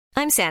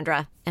I'm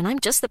Sandra, and I'm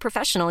just the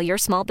professional your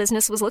small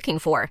business was looking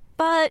for.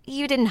 But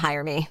you didn't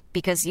hire me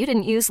because you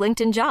didn't use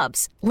LinkedIn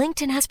Jobs.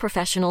 LinkedIn has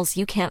professionals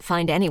you can't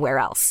find anywhere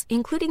else,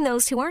 including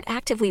those who aren't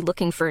actively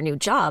looking for a new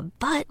job,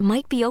 but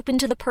might be open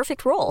to the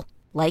perfect role,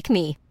 like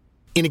me.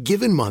 In a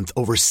given month,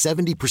 over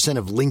 70%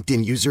 of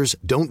LinkedIn users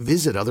don't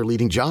visit other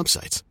leading job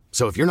sites.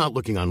 So if you're not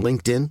looking on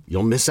LinkedIn,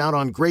 you'll miss out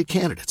on great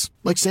candidates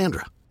like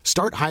Sandra.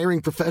 Start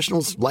hiring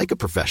professionals like a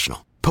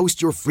professional.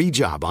 Post your free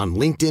job on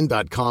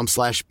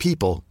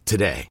linkedin.com/people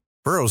today.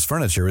 Burrow's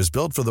furniture is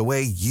built for the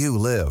way you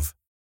live.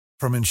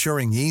 From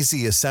ensuring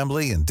easy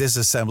assembly and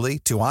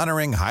disassembly to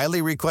honoring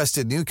highly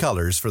requested new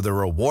colors for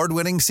their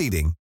award-winning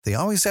seating, they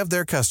always have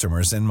their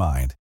customers in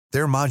mind.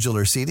 Their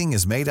modular seating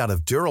is made out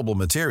of durable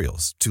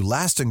materials to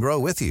last and grow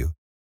with you.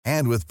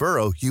 And with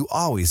Burrow, you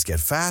always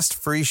get fast,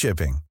 free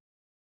shipping.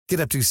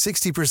 Get up to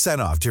 60%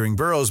 off during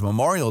Burrow's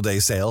Memorial Day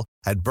sale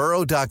at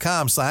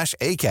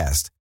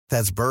burrow.com/ACAST.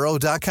 That's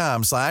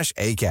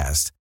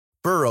burrow.com/ACAST.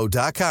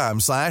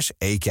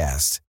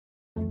 burrow.com/ACAST.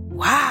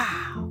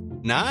 Wow.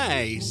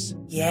 Nice.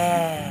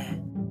 Yeah.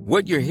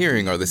 What you're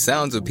hearing are the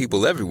sounds of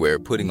people everywhere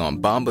putting on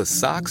Bombas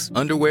socks,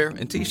 underwear,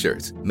 and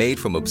T-shirts made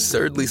from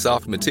absurdly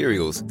soft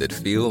materials that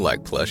feel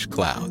like plush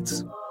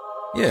clouds.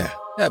 Yeah,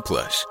 that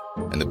plush.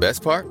 And the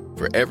best part?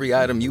 For every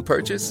item you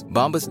purchase,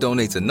 Bombas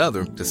donates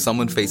another to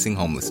someone facing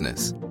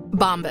homelessness.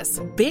 Bombas.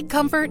 Big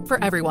comfort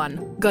for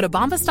everyone. Go to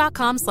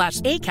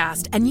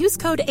bombas.com/ACAST and use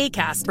code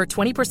ACAST for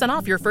 20%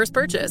 off your first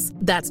purchase.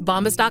 That's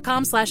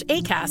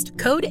bombas.com/ACAST.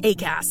 Code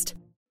ACAST.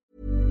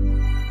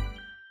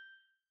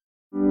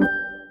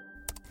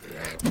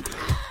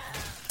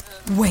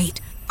 Wait,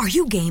 are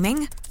you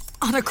gaming?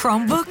 On a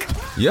Chromebook?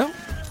 Yep.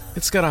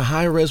 It's got a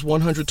high-res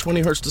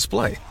 120Hz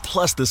display,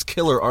 plus this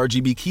killer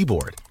RGB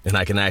keyboard. And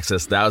I can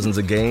access thousands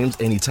of games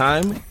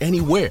anytime,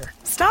 anywhere.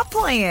 Stop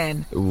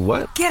playing.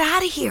 What? Get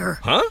out of here.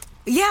 Huh?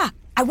 Yeah,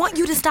 I want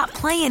you to stop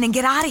playing and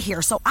get out of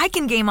here so I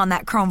can game on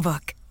that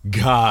Chromebook.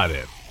 Got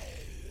it.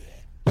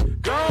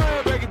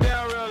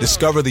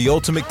 Discover the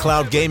ultimate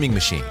cloud gaming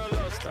machine.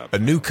 A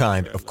new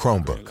kind of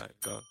Chromebook.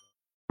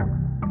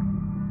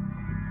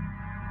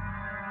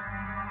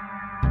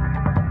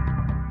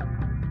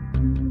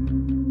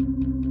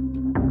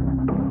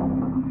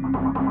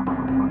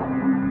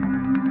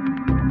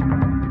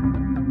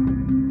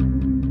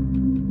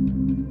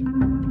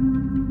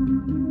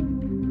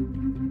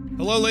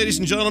 Hello, ladies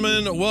and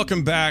gentlemen.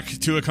 Welcome back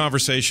to a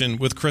conversation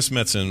with Chris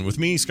Metzen, with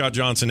me, Scott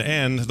Johnson,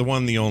 and the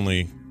one, the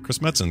only, Chris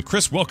Metzen.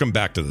 Chris, welcome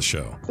back to the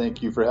show.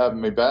 Thank you for having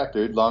me back,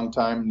 dude. Long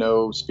time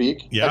no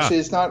speak. Yeah. Actually,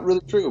 it's not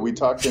really true. We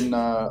talked in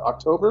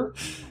October.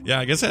 Yeah,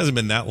 I guess it hasn't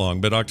been that long,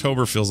 but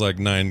October feels like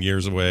 9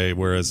 years away,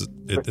 whereas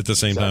at the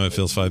same time it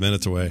feels 5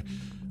 minutes away.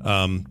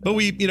 But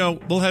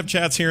we'll have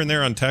chats here and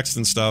there on text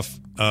and stuff.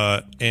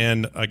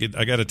 And I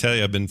got to tell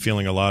you, I've been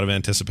feeling a lot of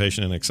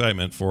anticipation and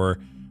excitement for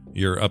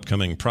your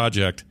upcoming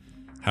project.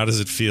 How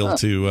does it feel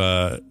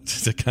to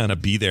kind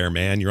of be there,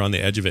 man? You're on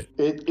the edge of it.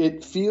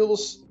 It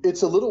feels,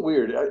 it's a little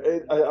weird.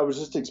 I was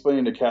just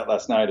explaining to Kat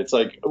last night. It's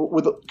like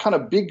with kind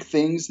of big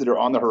things that are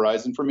on the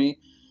horizon for me,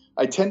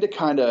 I tend to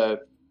kind of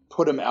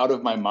put them out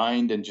of my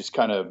mind and just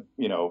kind of,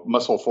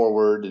 muscle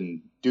forward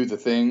and do the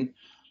thing.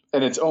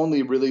 And it's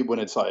only really when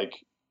it's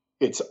like,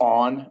 it's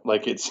on,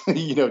 like it's,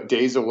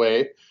 days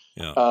away.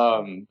 Yeah.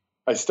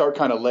 I start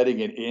kind of letting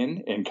it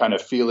in and kind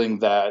of feeling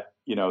that,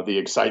 the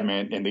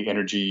excitement and the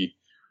energy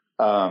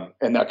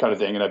and that kind of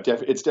thing. And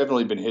it's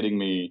definitely been hitting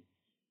me,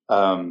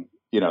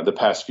 the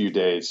past few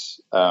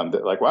days,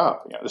 that like, wow,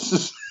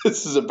 this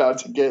is about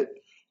to get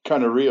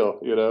kind of real,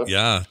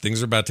 Yeah,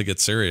 things are about to get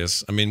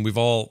serious. I mean, we've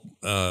all,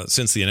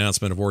 since the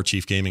announcement of War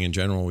Chief Gaming in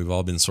general, we've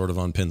all been sort of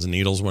on pins and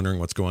needles wondering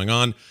what's going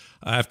on.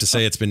 I have to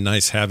say it's been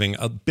nice having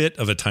a bit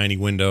of a tiny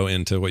window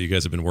into what you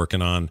guys have been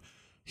working on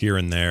here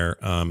and there.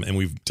 And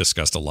we've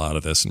discussed a lot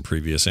of this in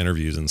previous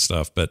interviews and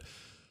stuff, but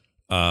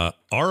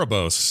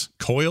Arabos,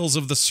 Coils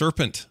of the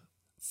Serpent,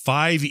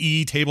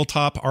 5e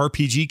tabletop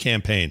RPG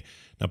campaign.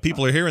 Now,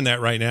 people are hearing that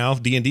right now.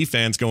 D&D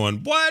fans going,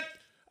 what?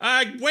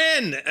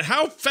 When?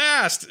 How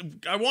fast?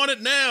 I want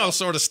it now,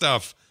 sort of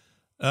stuff.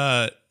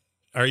 Are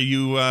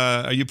you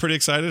pretty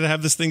excited to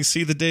have this thing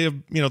see the day of,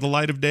 the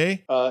light of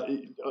day?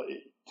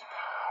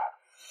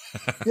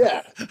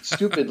 Yeah,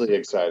 stupidly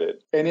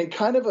excited. And in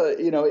kind of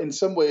in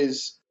some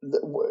ways,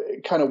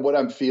 kind of what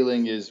I'm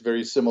feeling is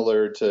very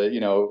similar to,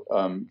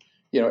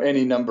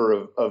 any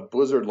number of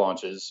Blizzard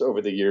launches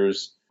over the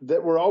years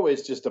that were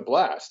always just a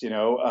blast.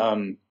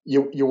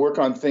 You work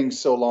on things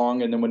so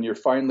long, and then when you're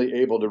finally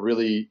able to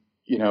really,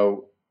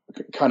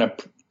 kind of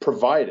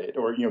provide it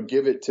or,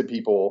 give it to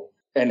people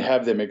and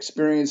have them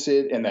experience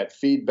it, and that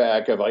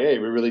feedback of like, hey,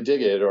 we really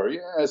dig it, or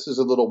yeah, this is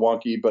a little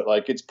wonky, but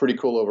like it's pretty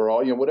cool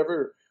overall.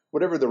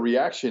 Whatever the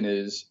reaction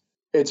is,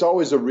 it's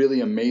always a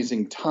really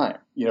amazing time,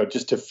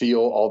 just to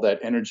feel all that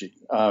energy.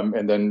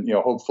 And then,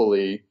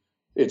 hopefully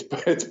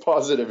it's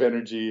positive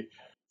energy.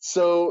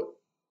 So,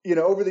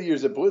 over the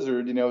years at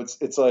Blizzard,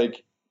 it's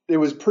like, it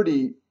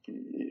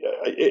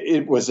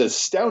was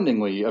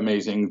astoundingly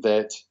amazing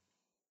that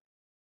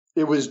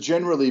it was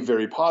generally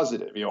very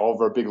positive. All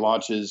of our big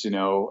launches,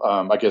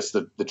 I guess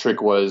the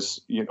trick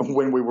was,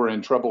 when we were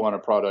in trouble on a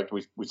product,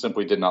 we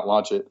simply did not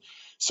launch it.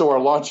 So our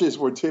launches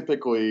were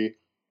typically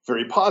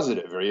very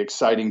positive, very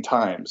exciting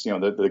times.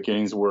 The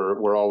games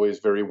were always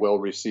very well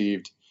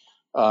received,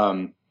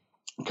 kind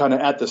of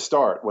at the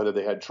start, whether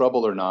they had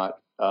trouble or not.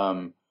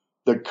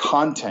 The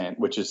content,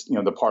 which is,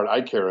 the part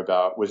I care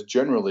about, was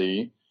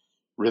generally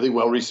really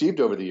well received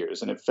over the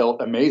years, and it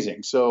felt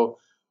amazing. So,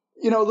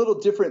 a little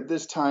different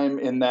this time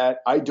in that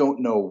I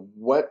don't know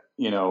what,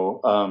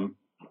 I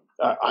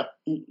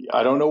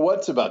don't know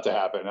what's about to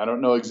happen. I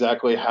don't know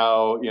exactly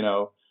how,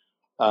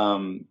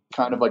 kind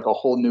of like a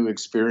whole new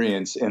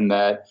experience in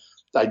that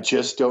I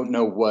just don't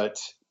know what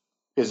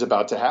is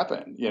about to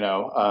happen,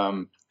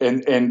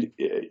 and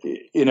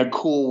in a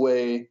cool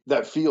way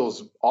that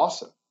feels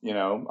awesome.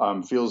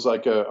 Feels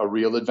like a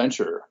real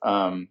adventure.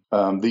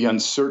 The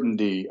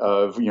uncertainty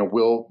of,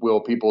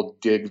 will people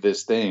dig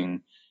this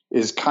thing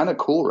is kind of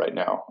cool right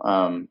now.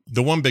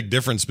 The one big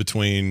difference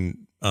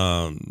between,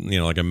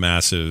 like a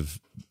massive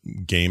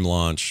game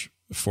launch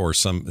for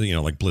some,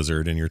 like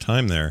Blizzard and your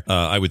time there,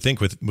 I would think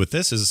with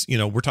this is,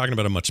 we're talking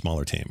about a much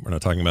smaller team. We're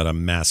not talking about a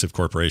massive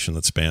corporation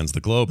that spans the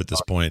globe at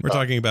this point. We're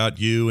talking about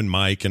you and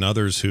Mike and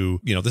others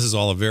who, this is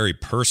all a very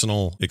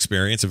personal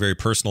experience, a very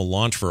personal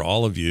launch for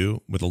all of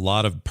you with a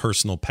lot of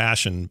personal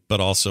passion, but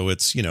also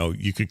it's,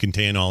 you could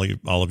contain all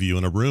of you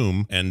in a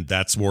room, and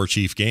that's War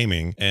Chief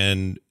Gaming.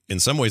 And in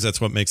some ways, that's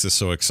what makes this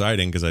so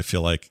exciting, because I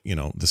feel like,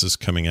 this is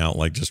coming out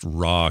like just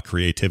raw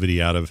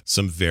creativity out of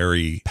some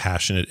very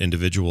passionate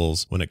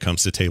individuals when it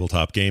comes to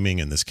tabletop gaming,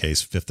 in this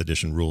case, 5th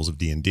edition rules of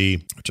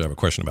D&D, which I have a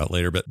question about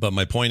later. But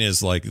my point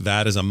is, like,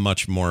 that is a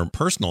much more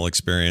personal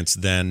experience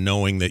than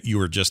knowing that you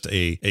were just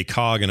a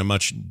cog in a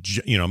much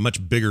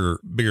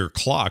bigger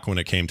clock when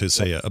it came to,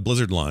 say, a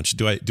Blizzard launch.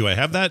 Do I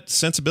have that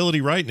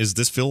sensibility right? Does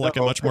this feel like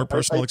a much more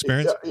personal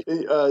experience?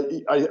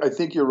 I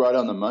think you're right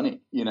on the money.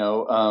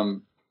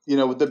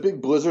 With the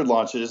big Blizzard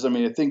launches,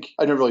 I think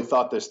I never really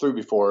thought this through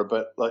before,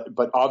 but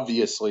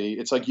obviously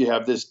it's like you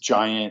have this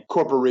giant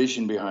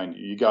corporation behind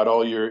you. You got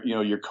all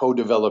your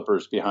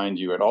co-developers behind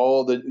you, and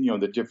all the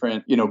the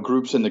different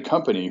groups in the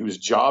company whose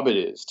job it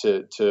is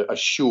to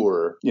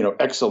assure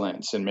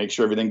excellence and make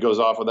sure everything goes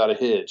off without a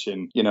hitch.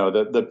 And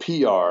the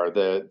PR,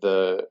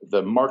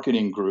 the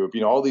marketing group,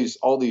 all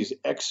these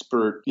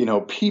expert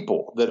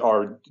people that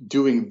are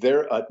doing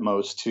their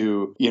utmost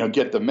to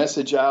get the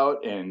message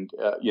out and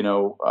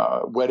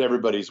wet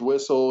everybody's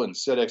whistle and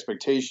set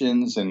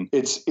expectations. And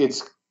it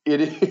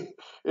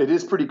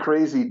is pretty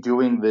crazy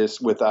doing this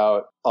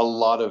without a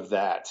lot of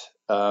that.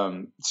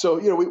 So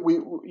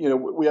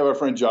we have our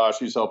friend Josh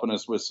who's helping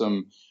us with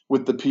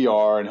the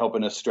PR and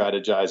helping us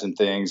strategize and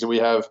things. And we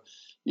have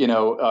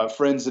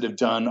friends that have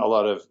done a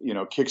lot of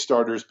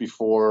Kickstarters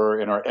before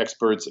and are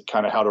experts at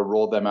kind of how to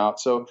roll them out.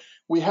 So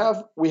we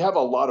have a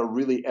lot of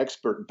really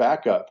expert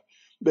backup,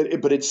 but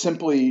it's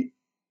simply.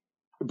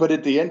 But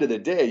at the end of the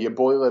day, you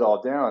boil it all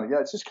down.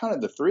 Yeah, it's just kind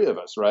of the three of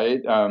us, right?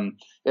 And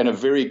a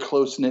very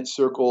close-knit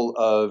circle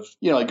of,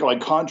 like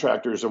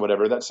contractors or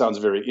whatever. That sounds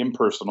very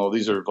impersonal.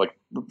 These are like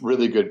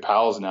really good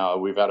pals now.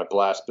 We've had a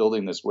blast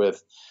building this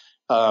with.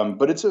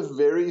 But it's a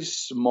very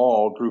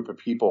small group of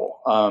people.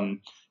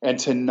 And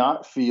to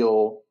not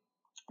feel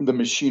the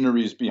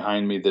machineries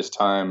behind me this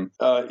time,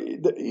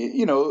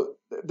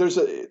 there's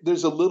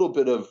a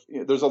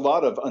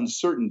lot of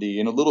uncertainty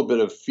and a little bit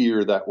of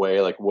fear that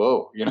way. Like,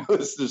 whoa,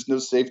 there's no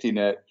safety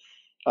net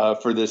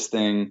for this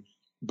thing.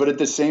 But at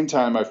the same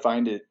time, I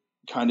find it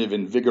kind of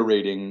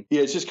invigorating.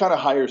 Yeah, it's just kind of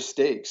higher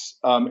stakes.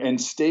 And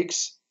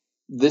stakes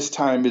this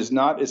time is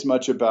not as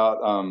much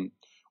about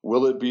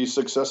will it be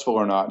successful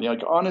or not.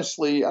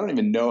 Honestly, I don't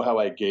even know how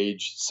I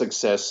gauge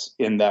success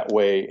in that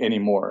way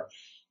anymore.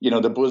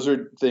 The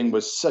Blizzard thing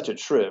was such a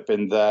trip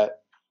in that,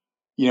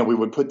 we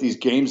would put these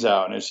games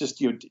out and it's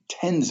just,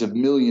 tens of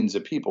millions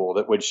of people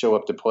that would show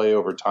up to play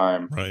over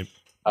time. Right.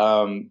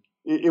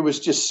 It was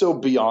just so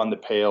beyond the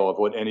pale of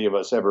what any of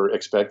us ever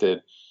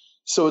expected.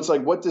 So it's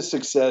like, what does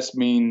success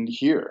mean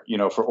here,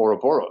 for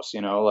Ouroboros?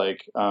 I'm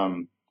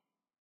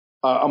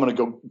going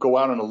to go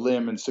out on a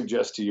limb and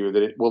suggest to you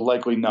that it will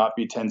likely not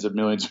be tens of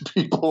millions of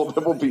people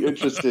that will be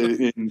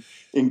interested in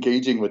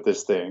engaging with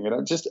this thing. And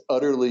I'm just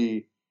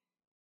utterly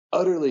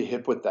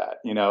hip with that.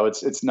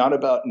 It's not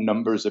about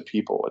numbers of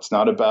people. It's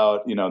not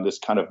about, this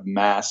kind of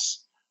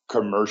mass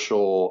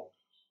commercial,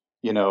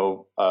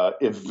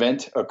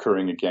 event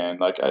occurring again.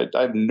 Like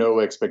I have no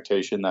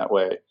expectation that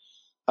way.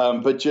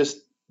 But just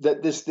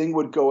that this thing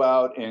would go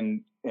out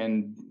and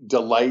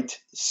delight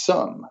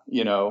some,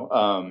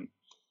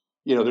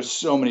 there's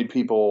so many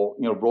people,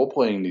 role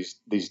playing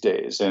these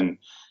days and,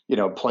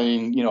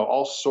 playing,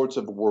 all sorts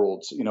of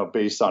worlds,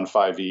 based on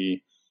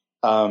 5e.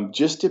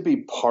 Just to be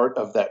part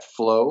of that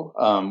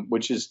flow,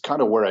 which is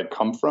kind of where I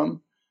come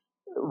from,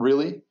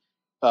 really,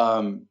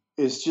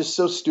 is just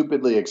so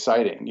stupidly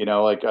exciting.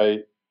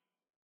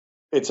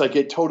 It's like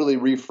it totally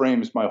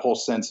reframes my whole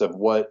sense of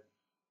what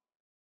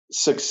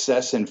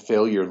success and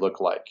failure look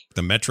like?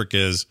 The metric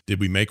is, did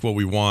we make what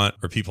we want?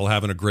 Are people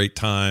having a great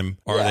time?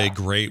 Are they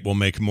great? We'll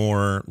make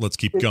more. Let's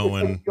keep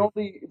going.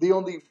 The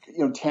only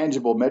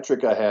tangible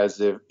metric I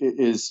has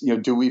is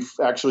do we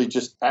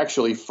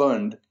actually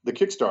fund the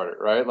Kickstarter,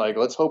 right? Like,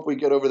 let's hope we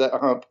get over that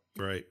hump.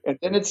 Right. And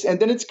then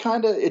it's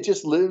kind of, it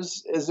just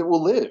lives as it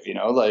will live,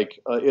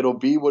 it'll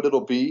be what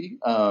it'll be.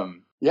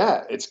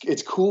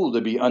 It's cool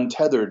to be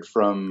untethered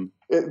from,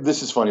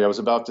 this is funny. I was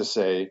about to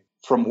say,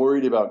 from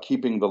worried about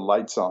keeping the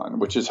lights on,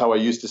 which is how I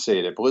used to say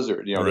it at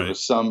Blizzard. There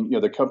was some,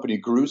 the company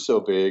grew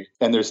so big,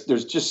 and there's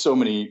just so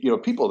many,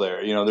 people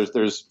there.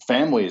 There's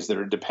families that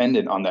are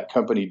dependent on that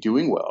company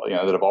doing well,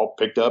 that have all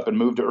picked up and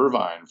moved to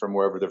Irvine from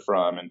wherever they're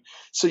from. And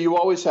so you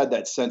always had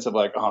that sense of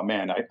like, oh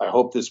man, I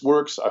hope this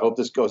works. I hope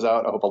this goes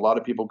out. I hope a lot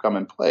of people come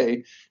and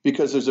play,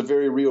 because there's a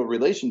very real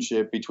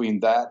relationship between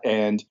that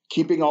and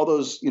keeping all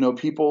those,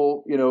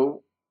 people,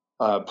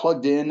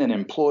 plugged in and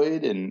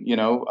employed and,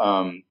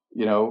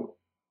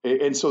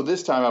 and so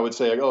this time I would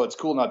say, like, oh, it's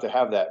cool not to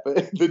have that.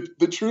 But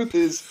the truth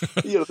is,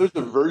 there's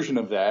a version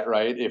of that,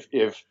 right?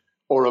 If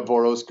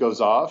Ouroboros goes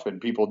off and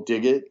people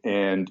dig it,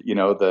 and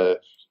the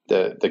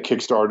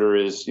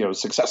Kickstarter is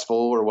successful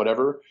or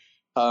whatever,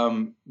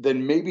 then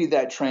maybe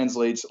that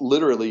translates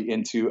literally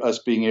into us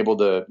being able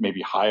to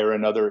maybe hire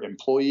another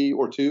employee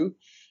or two,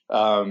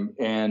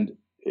 and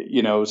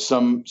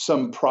some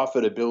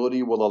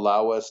profitability will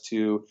allow us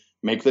to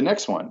make the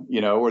next one,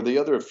 or the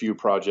other few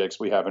projects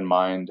we have in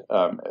mind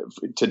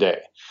today.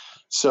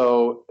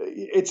 So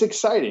it's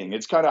exciting.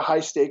 It's kind of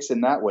high stakes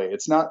in that way.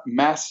 It's not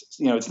mass,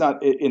 it's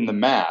not in the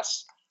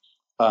mass.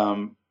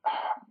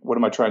 What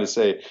am I trying to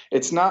say?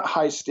 It's not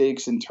high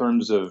stakes in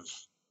terms of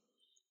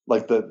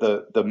like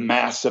the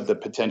mass of the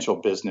potential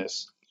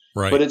business.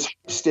 Right. But it's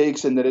high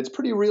stakes in that it's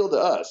pretty real to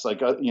us. Like,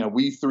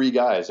 we three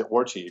guys at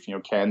War Chief,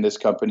 can this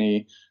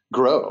company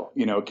grow?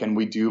 Can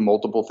we do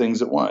multiple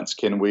things at once?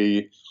 Can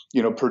we,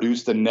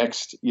 produce the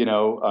next,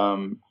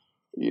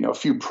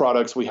 few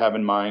products we have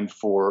in mind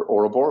for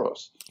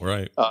Ouroboros?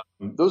 Right.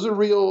 Those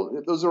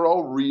are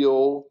all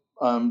real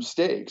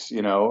stakes,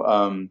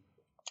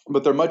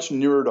 but they're much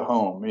nearer to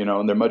home,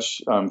 and they're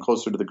much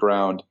closer to the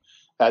ground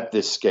at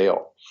this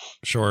scale.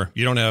 Sure.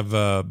 You don't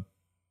have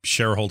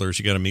shareholders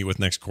you got to meet with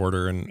next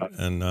quarter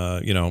and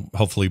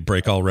hopefully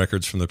break all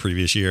records from the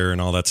previous year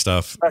and all that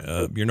stuff.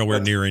 You're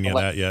nowhere near any of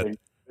that yet.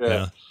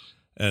 Yeah.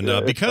 And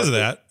because of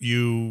that,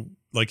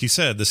 like you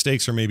said, the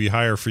stakes are maybe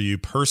higher for you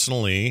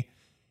personally,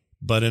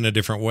 but in a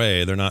different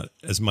way. They're not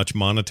as much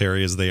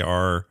monetary as they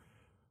are,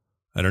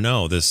 I don't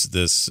know, this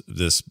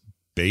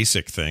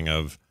basic thing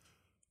of,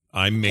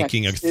 I'm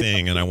making a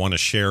thing and I want to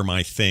share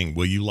my thing.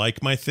 Will you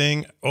like my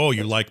thing? Oh,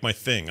 you like my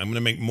thing. I'm going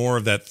to make more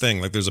of that thing.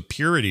 Like, there's a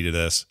purity to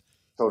this.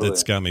 Totally.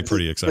 That's got me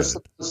pretty excited. There's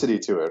simplicity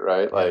to it,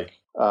 right? Yeah. Like,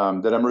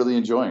 that I'm really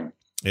enjoying.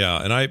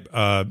 Yeah.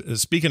 And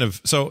speaking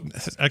of, so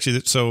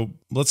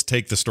let's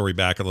take the story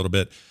back a little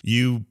bit.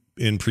 You,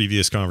 in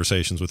previous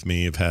conversations with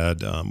me, have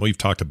had, you've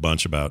talked a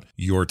bunch about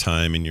your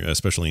time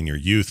especially in your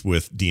youth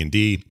with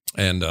D&D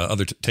and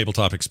other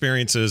tabletop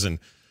experiences, and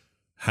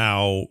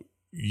how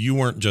you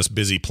weren't just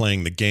busy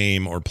playing the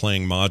game or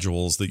playing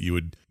modules that you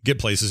would get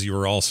places. You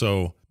were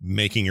also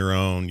making your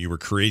own, you were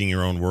creating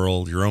your own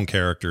world, your own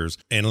characters.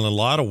 And in a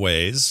lot of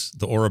ways,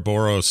 the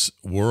Ouroboros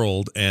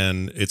world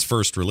and its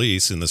first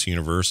release in this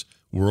universe,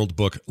 World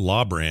Book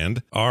Law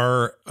Brand,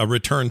 are a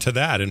return to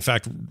that. In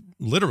fact,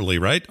 literally,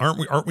 right?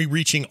 Aren't we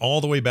reaching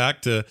all the way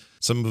back to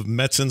some of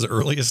Metzen's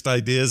earliest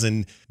ideas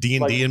in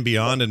D&D and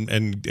beyond,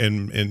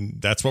 and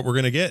that's what we're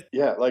going to get?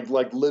 Yeah,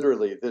 like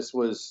literally, this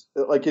was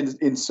like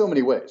in so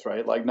many ways,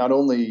 right? Like, not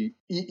only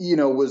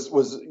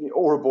was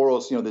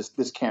Ouroboros,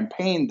 this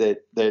campaign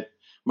that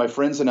my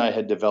friends and I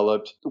had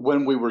developed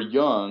when we were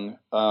young,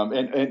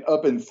 and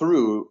up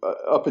until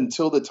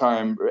the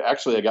time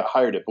actually I got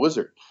hired at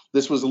Blizzard.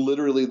 This was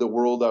literally the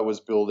world I was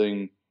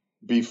building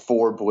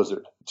before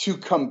Blizzard. To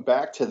come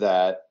back to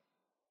that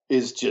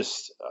is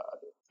just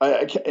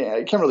I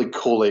can't really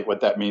collate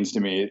what that means to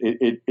me.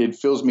 It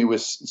fills me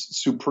with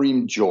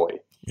supreme joy.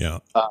 Yeah.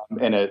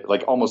 And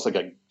almost like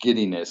a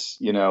giddiness,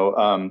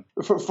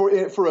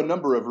 for a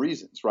number of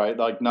reasons, right?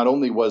 Like, not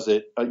only was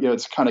it,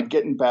 it's kind of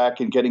getting back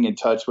and getting in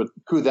touch with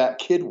who that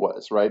kid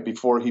was, right?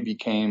 Before he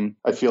became,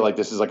 I feel like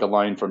this is like a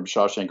line from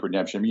Shawshank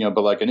Redemption,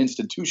 but like an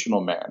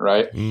institutional man,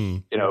 right?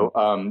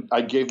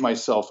 I gave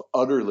myself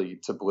utterly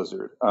to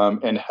Blizzard,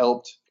 and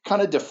helped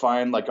kind of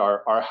define like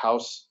our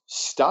house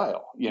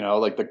style,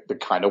 like the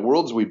kind of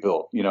worlds we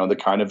built, the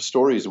kind of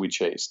stories we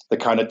chased, the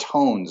kind of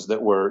tones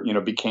that were,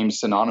 became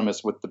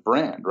synonymous with the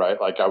brand, right?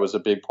 Like, I was a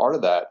big part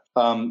of that.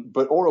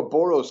 But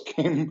Ouroboros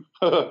came,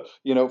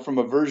 from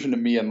a version of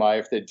me in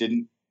life that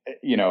didn't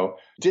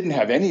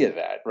have any of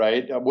that,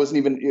 right? I wasn't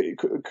even,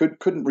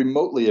 couldn't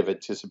remotely have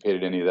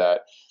anticipated any of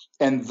that.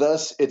 And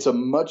thus it's a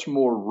much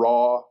more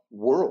raw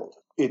world.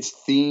 Its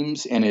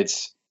themes and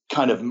its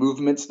kind of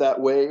movements that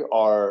way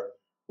are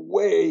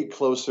way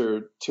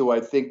closer to, I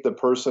think, the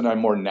person I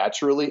more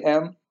naturally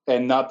am.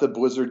 and not the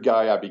Blizzard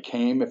guy I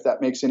became, if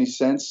that makes any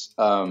sense.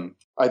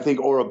 I think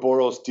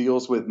Ouroboros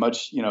deals with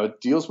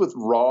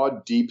raw,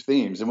 deep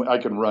themes. And I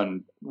can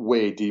run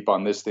way deep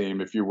on this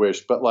theme if you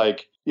wish, but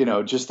like,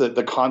 just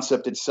the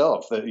concept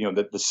itself,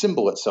 the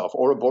symbol itself,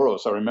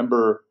 Ouroboros. I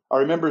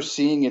remember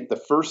seeing it the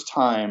first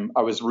time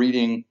I was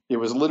reading. It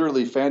was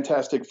literally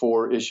Fantastic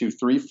Four issue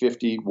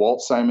 350,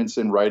 Walt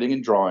Simonson writing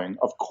and drawing.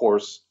 Of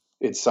course,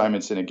 it's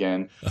Simonson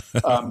again.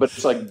 But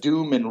it's like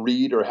Doom and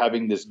Reed are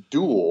having this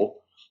duel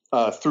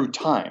through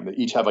time. They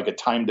each have like a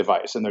time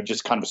device, and they're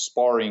just kind of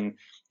sparring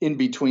in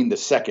between the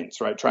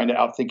seconds, right? Trying to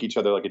outthink each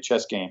other like a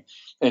chess game.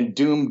 And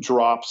Doom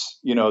drops,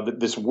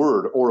 this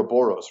word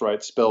Ouroboros,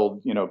 right?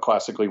 Spelled,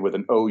 classically with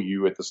an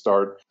OU at the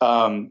start.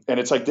 And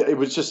it's like, it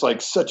was just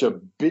like such a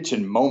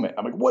bitchin' moment.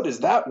 I'm like, what is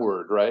that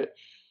word, right?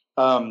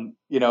 And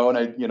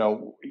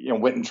I,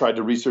 went and tried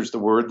to research the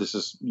word. This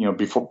is,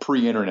 before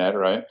pre-internet,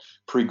 right?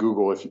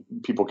 Pre-Google, if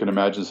people can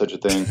imagine such a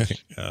thing.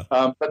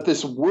 Yeah. But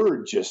this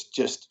word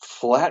just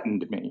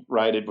flattened me,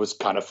 right? It was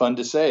kind of fun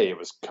to say. It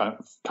was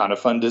kind of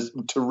fun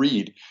to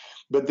read.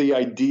 But the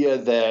idea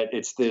that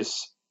it's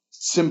this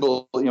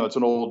symbol, it's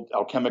an old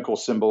alchemical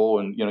symbol.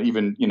 And,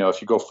 even,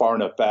 if you go far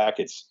enough back,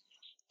 it's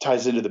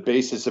ties into the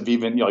basis of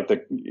even,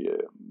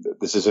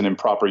 this is an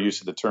improper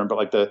use of the term, but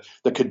like the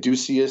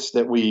caduceus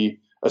that we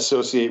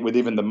associate with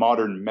even the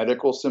modern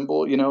medical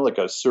symbol, like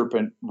a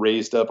serpent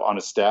raised up on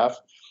a staff.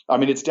 I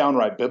mean, it's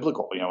downright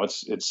biblical,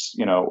 it's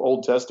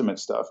Old Testament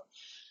stuff.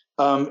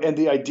 And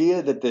the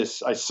idea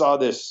that I saw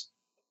this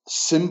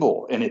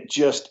symbol and it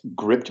just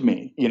gripped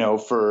me,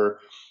 for,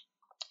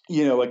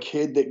 a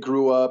kid that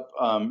grew up,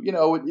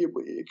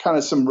 kind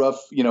of some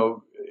rough,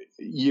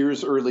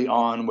 years early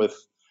on with,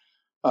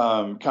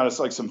 kind of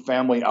like some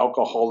family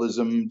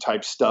alcoholism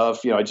type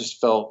stuff. I just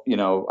felt,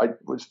 I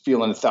was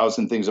feeling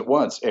 1,000 things at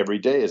once every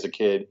day as a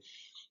kid.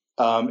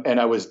 And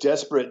I was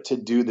desperate to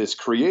do this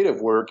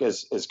creative work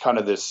as kind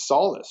of this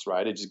solace,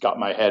 right? It just got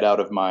my head out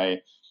of my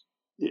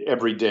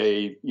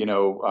everyday,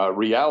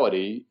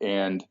 reality.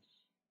 And,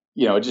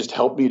 it just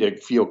helped me to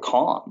feel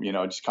calm,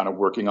 just kind of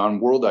working on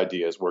world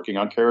ideas, working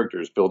on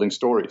characters, building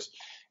stories.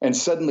 And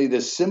suddenly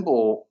this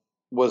symbol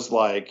was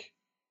like,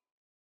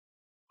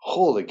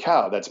 holy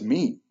cow, that's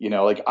me.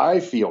 Like I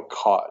feel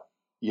caught,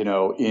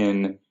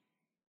 in,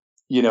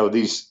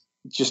 these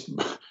just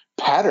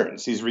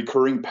patterns, these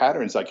recurring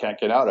patterns I can't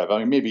get out of. I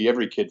mean, maybe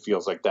every kid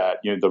feels like that,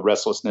 the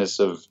restlessness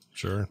of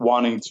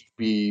wanting to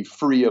be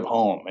free of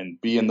home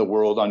and be in the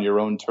world on your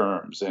own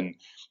terms and,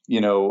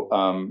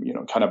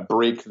 kind of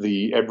break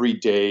the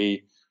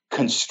everyday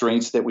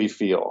constraints that we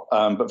feel.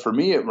 But for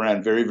me, it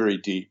ran very, very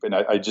deep. And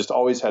I just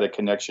always had a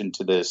connection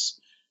to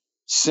this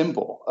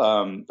symbol.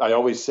 I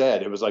always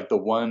said it was like the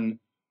one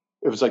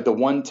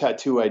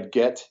tattoo I'd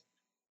get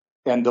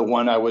and the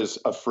one I was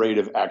afraid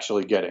of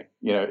actually getting,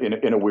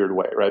 in a weird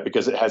way, right?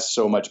 Because it has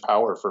so much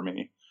power for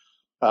me.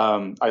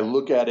 I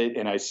look at it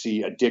and I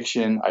see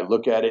addiction. I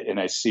look at it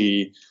and I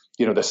see,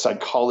 the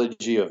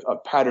psychology of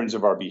patterns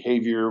of our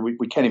behavior.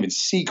 We can't even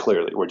see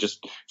clearly. We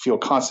just feel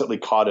constantly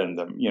caught in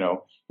them,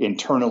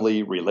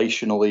 internally,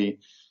 relationally.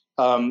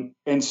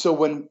 And so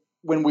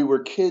when we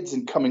were kids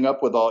and coming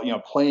up with all,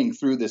 playing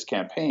through this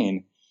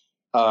campaign,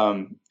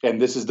 and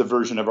this is the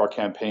version of our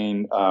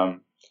campaign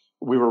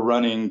we were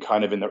running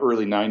kind of in the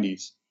early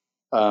 90s,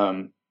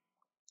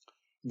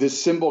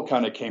 this symbol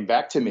kind of came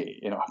back to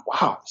me,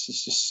 wow, this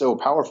is just so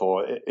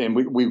powerful. And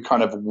we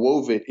kind of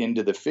wove it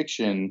into the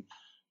fiction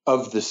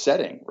of the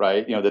setting,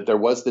 right? That there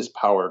was this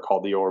power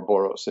called the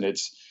Ouroboros, and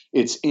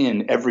it's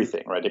in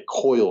everything, right? It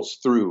coils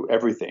through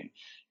everything.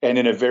 And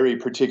in a very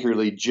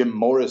particularly Jim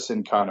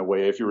Morrison kind of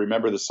way, if you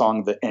remember the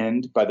song "The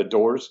End" by the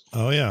Doors.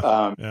 Oh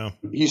yeah, yeah.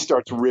 He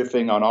starts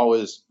riffing on all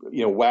his,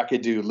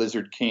 wackadoo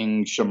Lizard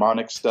King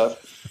shamanic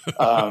stuff.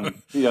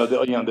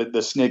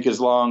 The snake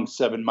is long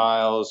 7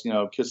 miles.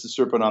 Kiss the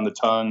serpent on the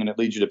tongue, and it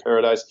leads you to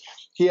paradise.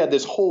 He had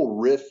this whole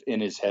riff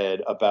in his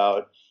head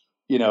about,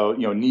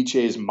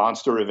 Nietzsche's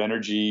monster of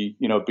energy,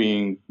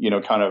 being,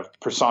 kind of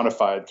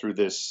personified through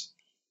this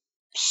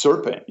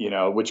serpent,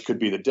 which could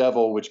be the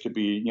devil, which could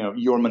be,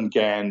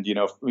 Jormungand,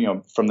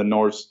 from the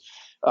Norse.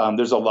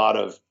 There's a lot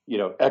of,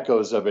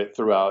 echoes of it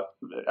throughout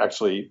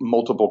actually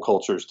multiple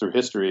cultures through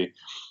history.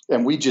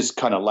 And we just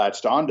kind of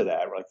latched onto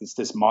that, like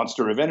this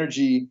monster of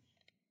energy,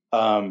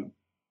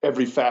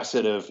 every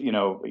facet of,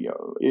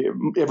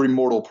 every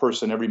mortal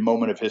person, every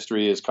moment of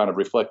history is kind of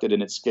reflected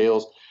in its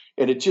scales.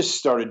 And it just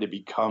started to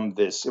become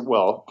this,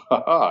 well,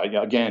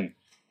 again,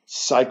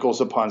 cycles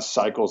upon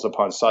cycles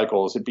upon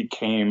cycles. It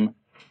became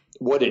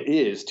what it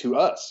is to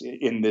us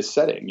in this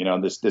setting,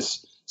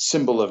 this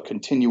symbol of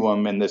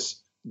continuum and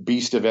this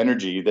beast of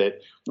energy that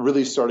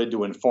really started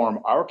to inform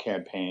our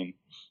campaign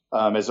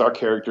as our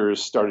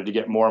characters started to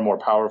get more and more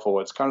powerful.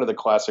 It's kind of the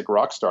classic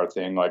rock star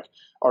thing. Like,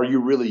 are you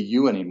really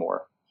you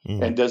anymore?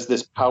 Mm. And does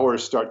this power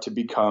start to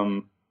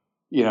become,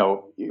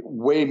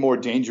 way more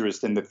dangerous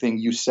than the thing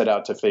you set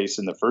out to face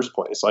in the first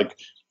place? Like,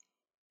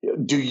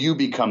 do you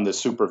become the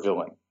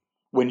supervillain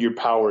when your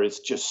power is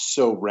just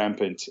so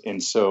rampant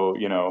and so,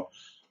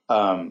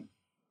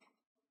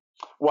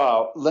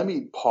 Wow. Let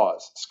me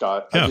pause,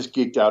 Scott. Yeah. I just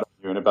geeked out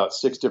on you in about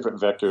 6 different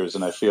vectors,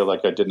 and I feel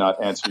like I did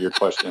not answer your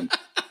question.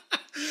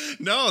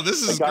 No,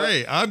 this is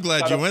great. I'm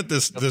glad you went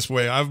this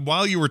way.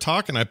 While you were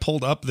talking, I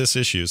pulled up this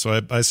issue.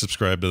 So I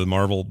subscribed to the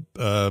Marvel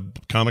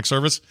comic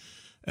service,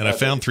 and I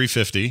found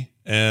 350.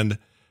 And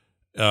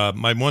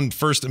my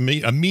first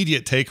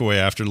immediate takeaway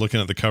after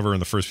looking at the cover in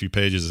the first few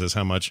pages is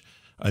how much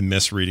I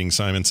miss reading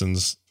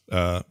Simonson's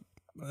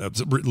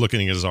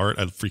looking at his art.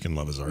 I freaking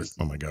love his art.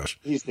 Oh my gosh.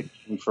 He's the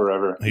king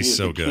forever. He's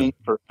so good. King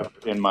forever,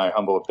 in my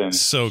humble opinion.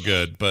 So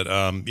good. But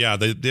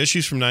the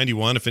issues from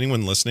 91, if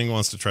anyone listening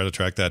wants to try to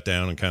track that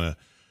down and kind of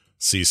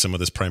see some of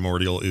this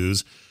primordial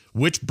ooze,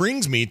 which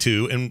brings me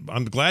to, and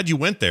I'm glad you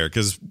went there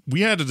because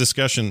we had a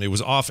discussion. It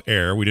was off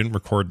air. We didn't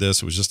record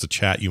this. It was just a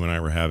chat you and I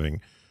were having,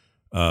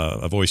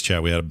 a voice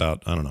chat we had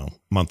about, I don't know,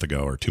 a month ago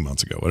or 2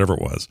 months ago, whatever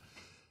it was.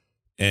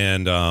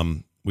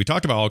 And, we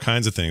talked about all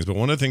kinds of things, but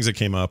one of the things that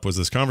came up was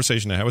this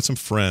conversation I had with some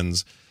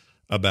friends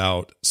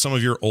about some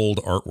of your old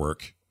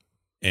artwork.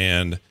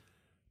 And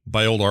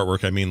by old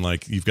artwork, I mean,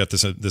 like, you've got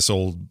this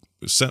old,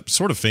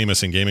 sort of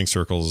famous in gaming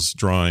circles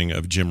drawing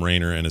of Jim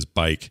Raynor and his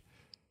bike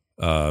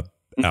out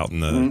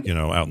in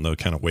the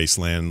kind of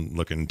wasteland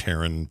looking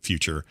Terran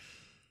future.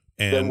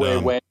 And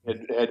Wayne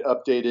had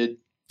updated.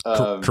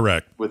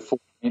 Correct. With 4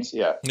 paints.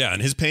 Yeah. Yeah.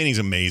 And his painting's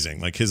amazing.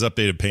 Like, his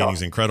updated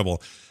painting's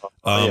incredible.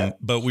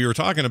 But we were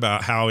talking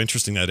about how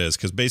interesting that is,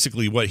 because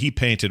basically what he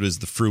painted was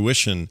the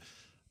fruition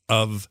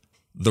of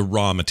the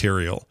raw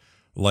material.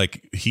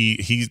 Like,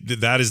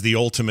 that is the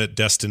ultimate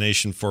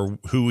destination for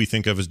who we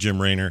think of as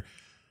Jim Raynor.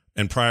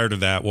 And prior to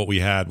that, what we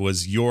had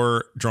was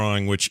your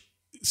drawing, which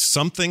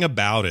something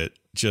about it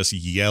just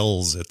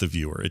yells at the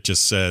viewer. It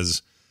just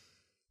says,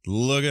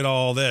 look at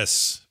all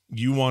this.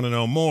 You want to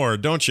know more,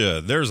 don't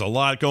you? There's a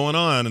lot going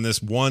on in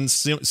this one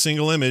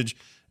single image,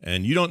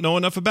 and you don't know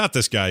enough about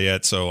this guy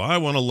yet. So I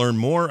want to learn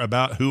more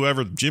about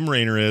whoever Jim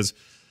Raynor is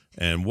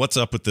and what's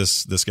up with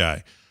this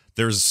guy.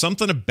 There's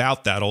something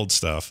about that old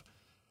stuff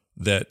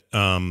that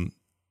when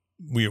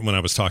I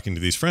was talking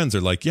to these friends,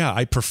 they're like, yeah,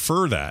 I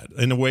prefer that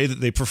in a way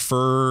that they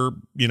prefer,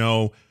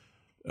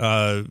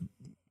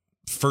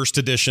 first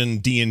edition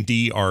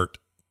D&D art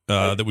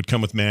that would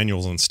come with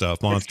manuals and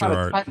stuff, monster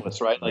art. Timeless,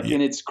 right? Like,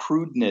 in its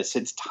crudeness,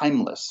 it's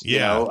timeless.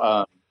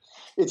 Yeah.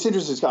 It's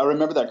interesting, Scott. I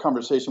remember that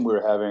conversation we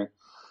were having.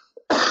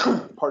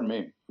 Pardon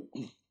me.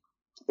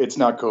 It's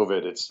not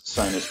COVID. It's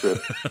sinus drip.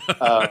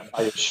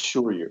 I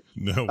assure you.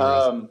 No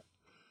worries.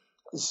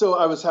 So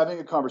I was having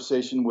a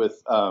conversation with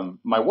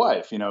my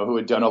wife, who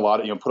had done a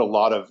lot of, put a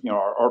lot of,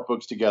 our art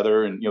books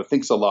together and,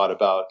 thinks a lot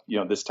about,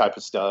 this type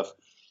of stuff.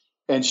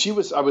 And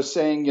I was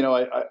saying,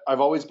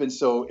 I've always been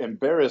so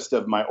embarrassed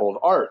of my old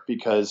art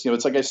because,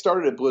 it's like I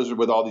started at Blizzard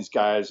with all these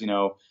guys,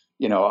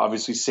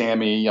 obviously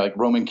Sammy, like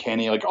Roman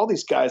Kenny, like all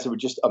these guys that were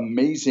just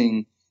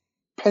amazing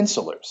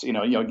pencilers,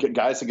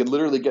 guys that could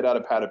literally get out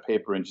a pad of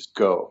paper and just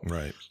go.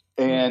 Right.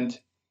 And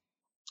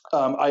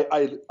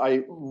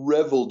I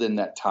reveled in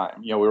that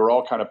time. We were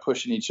all kind of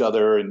pushing each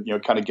other and,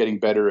 kind of getting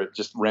better at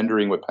just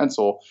rendering with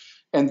pencil.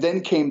 And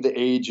then came the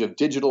age of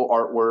digital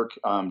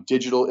artwork,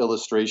 digital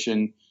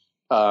illustration,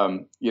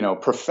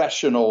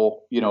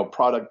 professional,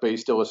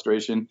 product-based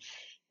illustration.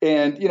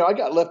 And, I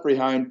got left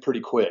behind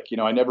pretty quick.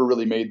 I never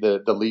really made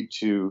the leap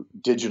to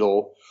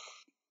digital.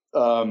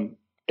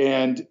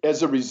 And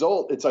as a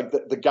result, it's like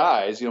the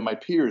guys, my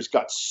peers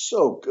got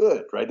so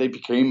good, right? They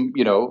became,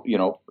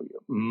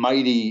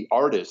 mighty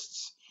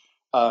artists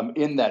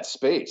in that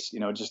space,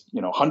 just,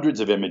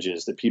 hundreds of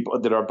images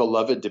that are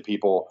beloved to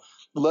people,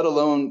 let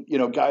alone,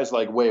 guys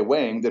like Wei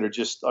Wang that are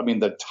just,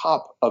 the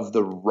top of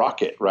the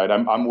rocket, right?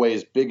 I'm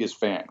Wei's biggest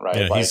fan, right?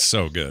 Yeah, he's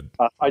so good.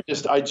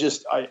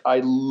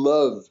 I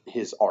love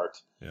his art.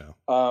 Yeah.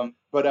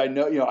 But I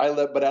know, I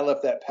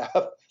left that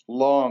path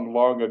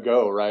long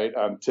ago, right?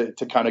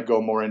 To kind of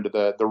go more into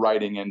the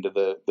writing into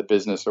the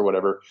business or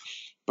whatever.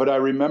 But I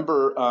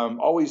remember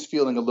always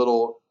feeling a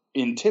little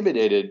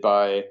intimidated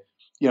by,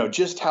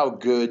 just how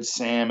good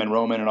Sam and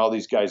Roman and all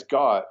these guys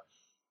got.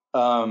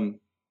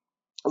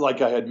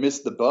 Like I had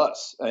missed the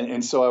bus.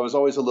 And so I was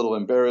always a little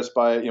embarrassed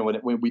by it,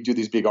 when we do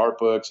these big art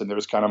books and there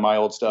was kind of my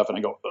old stuff and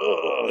I go,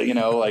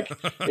 ugh, like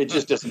it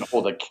just doesn't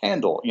hold a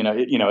candle,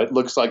 it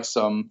looks like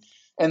some.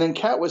 And then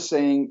Kat was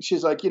saying,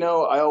 she's like, I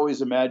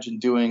always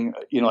imagined doing,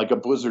 like a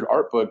Blizzard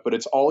art book, but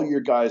it's all your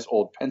guys'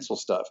 old pencil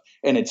stuff.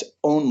 And it's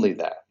only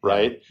that,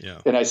 right? Yeah.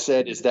 And I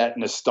said, is that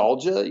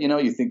nostalgia?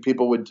 You think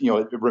people would,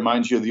 it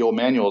reminds you of the old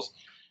manuals.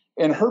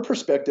 And her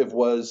perspective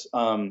was,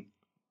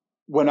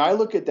 when I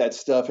look at that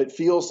stuff, it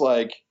feels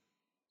like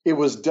it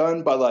was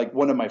done by like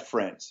one of my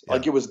friends. Yeah.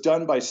 Like it was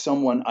done by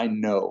someone I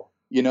know,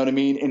 you know what I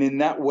mean? And in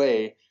that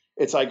way,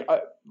 it's like,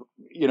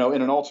 in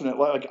an alternate,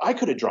 like I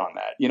could have drawn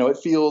that, it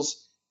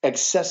feels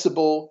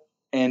accessible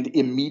and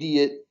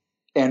immediate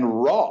and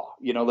raw,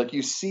 like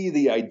you see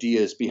the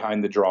ideas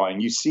behind the drawing.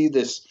 You see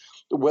this,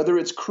 whether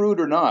it's crude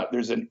or not,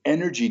 there's an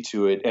energy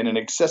to it and an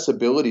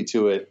accessibility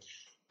to it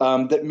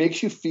that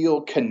makes you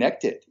feel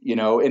connected,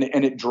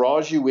 and it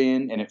draws you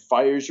in and it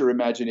fires your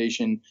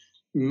imagination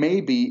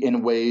maybe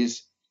in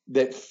ways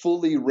that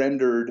fully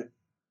rendered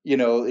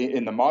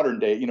in the modern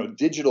day,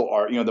 digital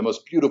art, the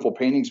most beautiful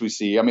paintings we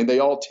see. I mean, they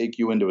all take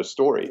you into a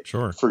story,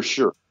 Sure. for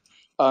sure.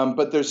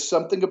 But there's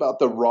something about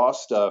the raw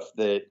stuff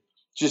that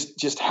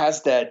just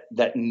has that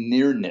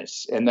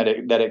nearness and that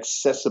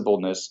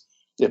accessibleness,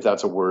 if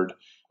that's a word,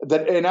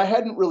 and I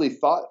hadn't really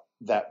thought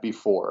that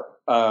before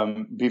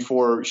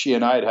she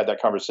and I had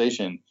that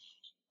conversation.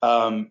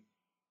 And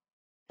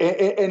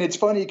it's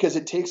funny because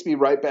it takes me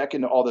right back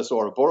into all this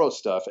Ouroboros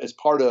stuff as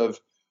part of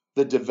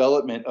the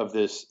development of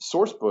this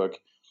source book.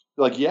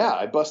 Like, yeah,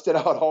 I busted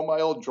out all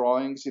my old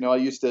drawings. I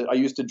used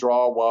to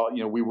draw while,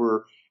 we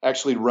were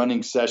actually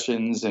running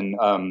sessions, and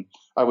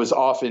I was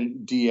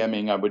often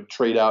DMing. I would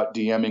trade out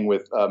DMing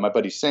with my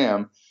buddy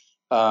Sam.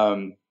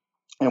 And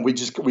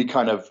we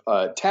kind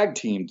of tag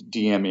teamed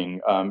DMing,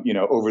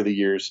 over the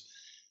years.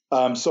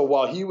 So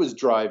while he was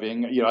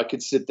driving, I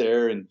could sit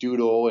there and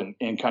doodle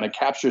and kind of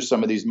capture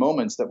some of these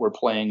moments that were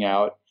playing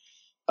out.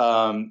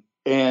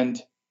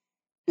 And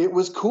it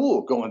was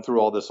cool going through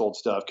all this old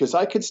stuff because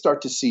I could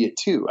start to see it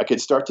too. I could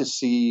start to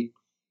see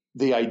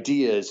the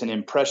ideas and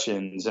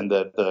impressions and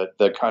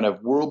the kind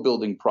of world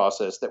building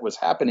process that was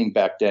happening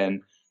back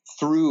then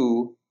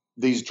through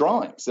these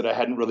drawings that I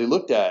hadn't really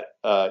looked at,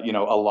 a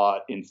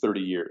lot in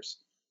 30 years.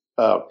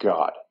 Oh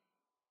God.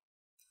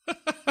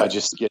 I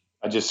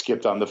just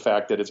skipped on the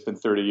fact that it's been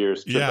 30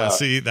 years. Yeah.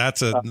 See,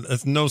 that's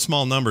no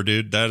small number,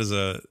 dude. That is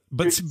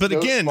but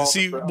again,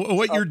 see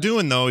what you're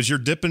doing though, is you're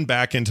dipping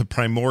back into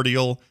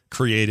primordial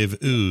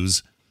creative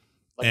ooze.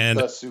 Like,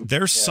 and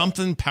there's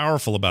something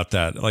powerful about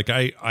that. Like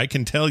I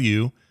can tell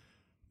you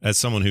as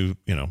someone who,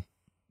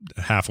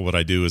 half of what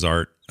I do is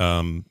art,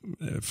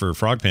 for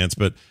Frogpants,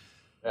 but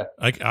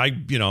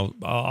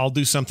I'll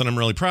do something I'm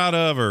really proud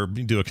of, or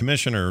do a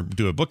commission or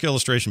do a book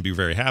illustration, be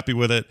very happy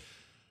with it.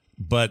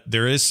 But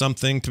there is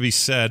something to be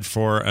said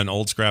for an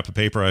old scrap of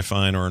paper I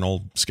find, or an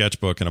old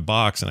sketchbook in a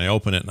box, and I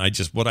open it, and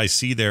what I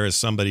see there is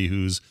somebody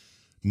who's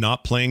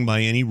not playing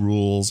by any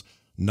rules,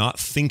 not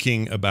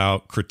thinking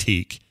about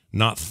critique,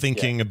 not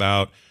thinking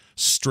about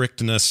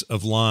strictness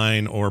of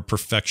line or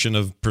perfection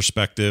of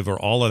perspective or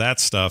all of that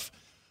stuff.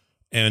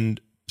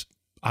 And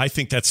I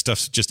think that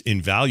stuff's just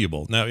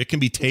invaluable. Now, it can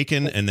be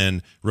taken and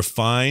then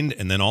refined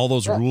and then all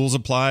those rules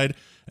applied.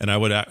 And I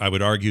would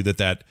argue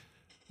that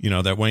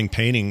Wang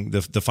painting,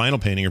 the final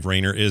painting of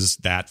Rainer, is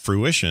that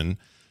fruition.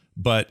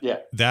 But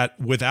that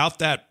without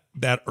that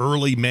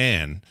early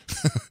man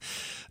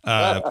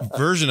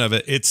version of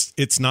it,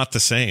 it's not the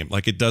same.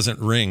 Like, it doesn't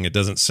ring, it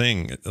doesn't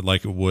sing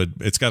like it would.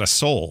 It's got a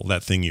soul,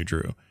 that thing you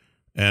drew.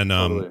 And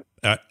totally.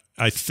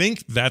 I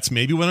think that's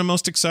maybe what I'm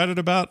most excited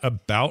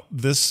about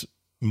this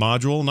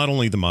module, not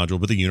only the module,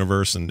 but the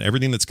universe and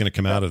everything that's going to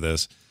come out of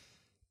this,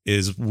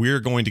 is we're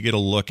going to get a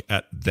look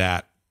at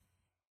that,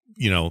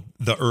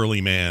 the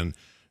early man,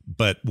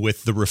 but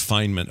with the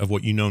refinement of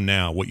what you know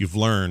now, what you've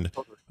learned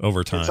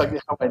over time. It's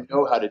like how I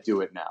know how to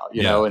do it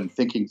now, and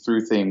thinking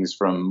through things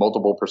from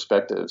multiple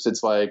perspectives.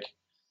 It's like,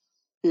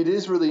 it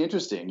is really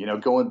interesting,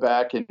 going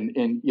back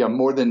and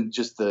more than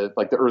just the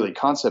early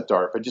concept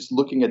art, but just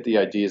looking at the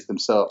ideas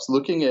themselves,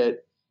 looking at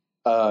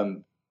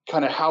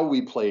kind of how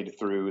we played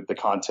through the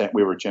content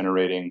we were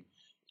generating,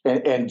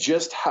 and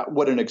just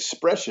what an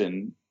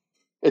expression.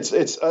 It's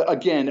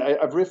again,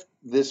 I've riffed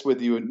this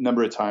with you a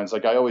number of times.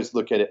 Like, I always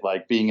look at it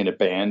like being in a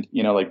band,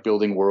 like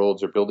building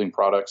worlds or building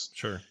products.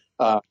 Sure.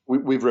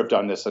 We've riffed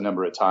on this a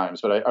number of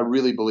times, but I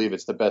really believe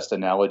it's the best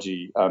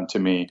analogy to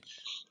me.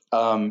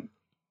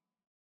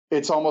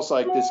 It's almost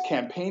like this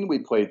campaign we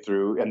played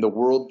through, and the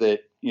world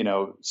that,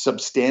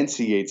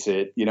 substantiates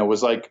it,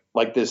 was like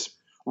this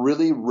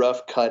really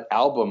rough cut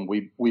album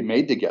we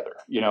made together,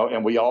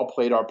 and we all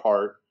played our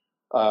part.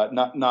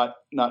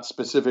 Not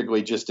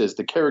specifically just as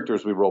the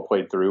characters we role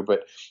played through,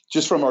 but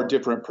just from our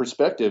different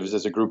perspectives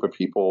as a group of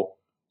people.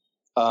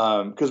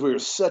 Because we were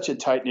such a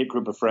tight knit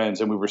group of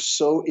friends, and we were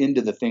so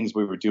into the things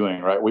we were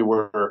doing, right? We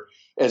were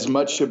as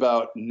much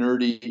about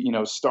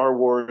nerdy, Star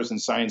Wars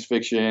and science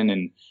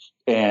fiction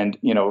and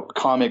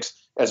comics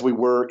as we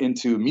were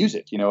into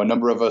music. A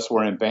number of us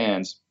were in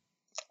bands.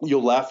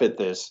 You'll laugh at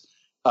this.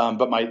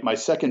 But my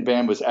second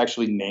band was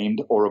actually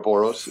named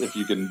Ouroboros, if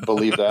you can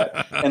believe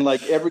that. And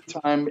like every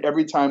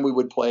time we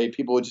would play,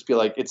 people would just be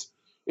like,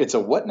 it's a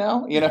what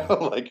now?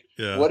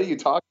 What are you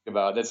talking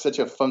about? That's such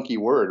a funky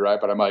word, right?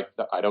 But I'm like,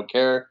 I don't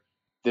care.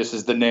 This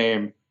is the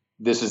name.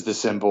 This is the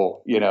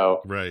symbol,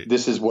 right.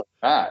 This is what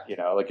we're at,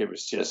 it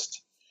was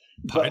just,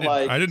 but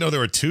I didn't know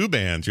there were two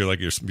bands. You're like,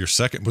 your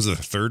second, was it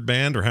a third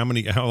band, or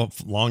how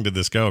long did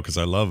this go? Cause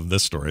I love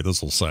this story,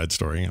 this little side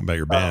story about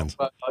your bands.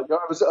 It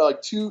was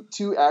like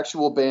two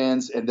actual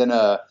bands. And then,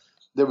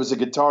 there was a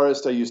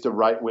guitarist I used to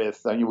write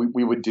with.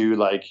 We would do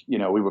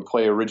we would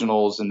play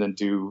originals and then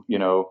do,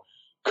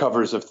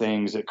 covers of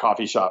things at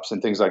coffee shops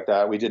and things like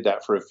that. We did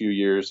that for a few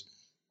years.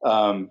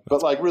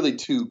 But like really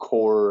two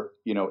core,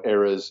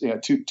 eras,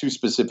 two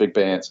specific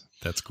bands.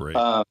 That's great.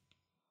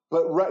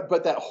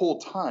 But that whole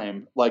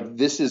time, like,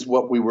 this is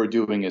what we were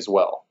doing as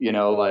well.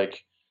 It's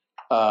like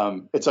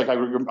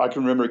I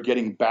can remember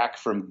getting back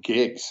from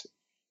gigs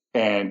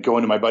and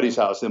going to my buddy's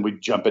house, and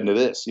we'd jump into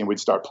this, we'd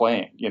start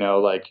playing,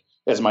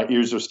 as my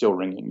ears are still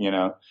ringing,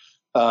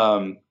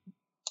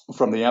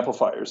 from the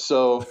amplifiers.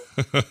 So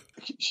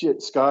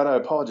shit, Scott, I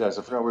apologize.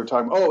 I forgot what we were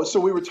talking about. Oh, so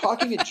we were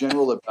talking in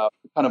general about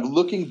kind of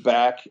looking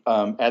back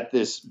at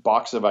this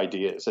box of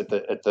ideas at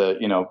the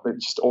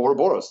just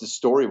Ouroboros, the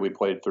story we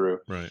played through.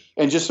 Right.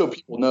 And just so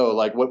people know,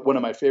 like one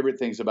of my favorite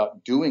things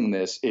about doing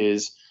this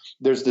is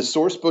there's the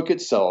source book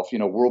itself,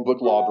 World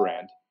Book Law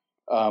Brand,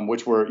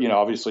 which we're,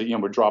 obviously,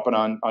 we're dropping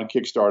on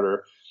Kickstarter.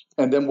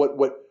 And then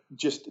what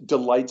just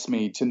delights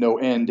me to no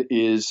end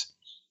is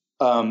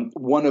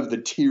one of the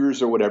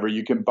tiers or whatever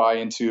you can buy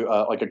into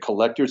like a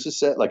collector's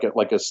set, like a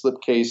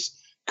slipcase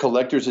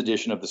collector's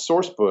edition of the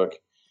source book.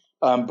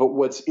 But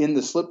what's in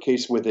the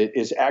slipcase with it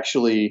is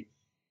actually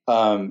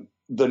the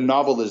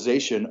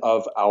novelization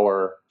of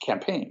our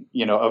campaign,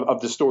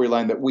 of the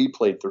storyline that we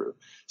played through.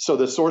 So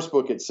the source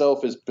book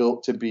itself is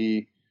built to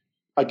be,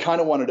 I kind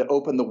of wanted to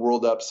open the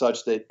world up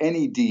such that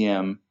any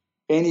DM,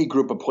 any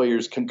group of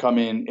players can come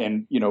in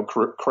and,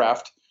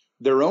 craft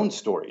their own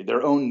story,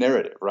 their own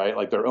narrative, right?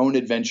 Like their own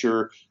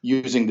adventure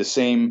using the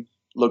same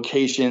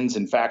locations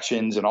and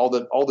factions and all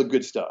the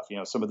good stuff,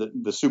 some of the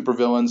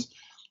supervillains.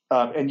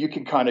 And you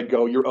can kind of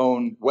go your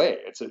own way.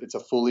 It's a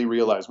fully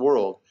realized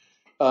world.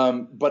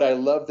 But I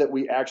love that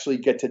we actually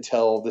get to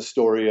tell the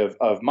story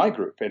of my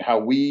group and how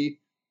we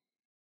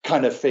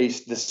kind of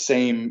faced the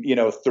same,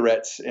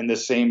 threats and the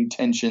same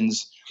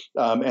tensions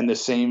and the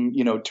same,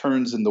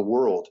 turns in the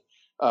world.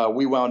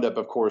 We wound up,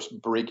 of course,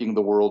 breaking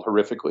the world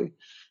horrifically.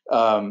 We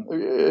were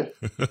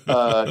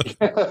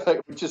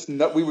just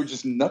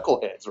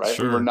knuckleheads, right?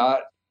 Sure. We were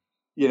not,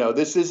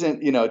 this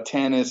isn't,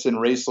 Tanis and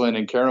Raceland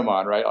and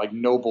Caramon, right? Like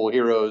noble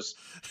heroes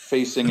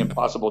facing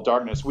impossible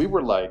darkness. We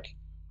were like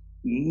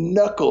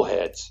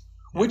knuckleheads,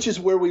 which is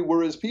where we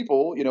were as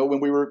people,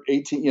 when we were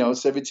 18,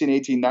 17,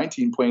 18,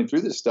 19, playing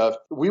through this stuff.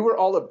 We were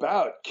all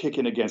about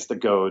kicking against the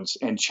goads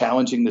and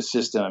challenging the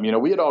system.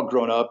 We had all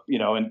grown up,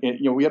 and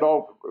we had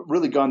all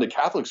really gone to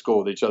Catholic school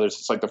with each other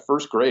since like the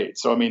first grade.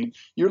 So, I mean,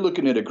 you're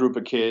looking at a group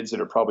of kids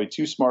that are probably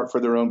too smart for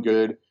their own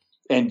good,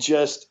 and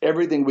just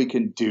everything we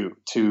can do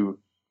to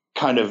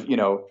kind of,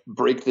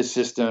 break the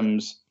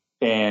systems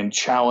and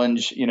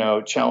challenge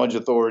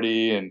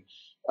authority and,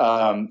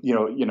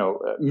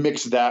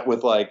 mix that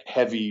with like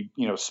heavy,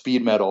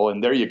 speed metal,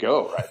 and there you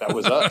go. Right. That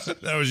was us.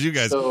 That was you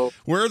guys. So,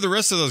 where are the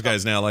rest of those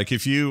guys now? Like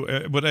if you,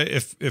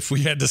 if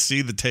we had to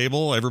see the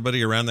table,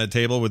 everybody around that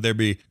table, would there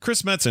be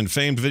Chris Metzen,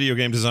 famed video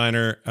game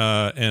designer,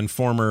 and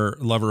former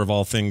lover of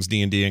all things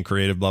D&D and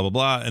creative, blah, blah,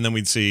 blah. And then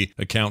we'd see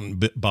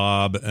accountant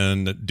Bob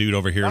and a dude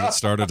over here that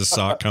started a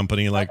sock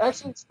company. Like,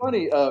 actually, it's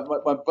funny.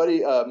 My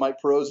buddy, Mike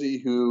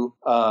Perosi, who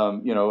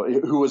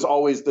was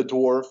always the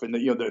dwarf and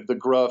the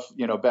gruff,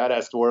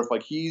 badass dwarf.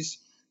 Like he's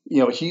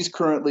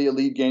currently a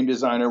lead game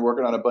designer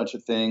working on a bunch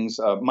of things.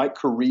 Mike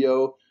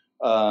Carrillo,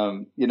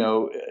 who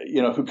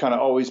kind of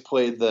always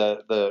played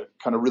the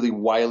kind of really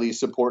wily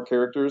support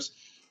characters.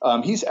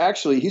 He's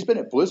been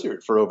at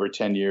Blizzard for over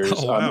 10 years.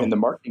 Oh, wow. In the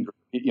marketing group.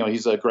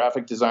 He's a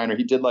graphic designer.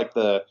 He did like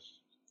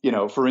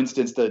for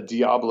instance, the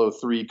Diablo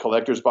 3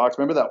 collector's box.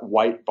 Remember that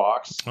white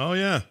box? Oh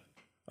yeah.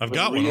 I've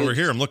got one over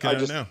here. I'm looking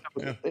at it now.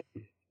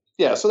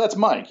 Yeah. So that's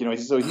Mike,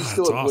 he's still at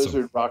awesome.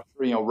 Blizzard,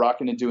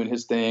 rocking and doing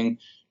his thing.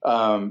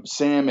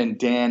 Sam and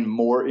Dan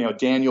Moore,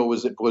 Daniel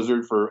was at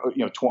Blizzard for,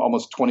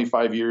 almost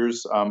 25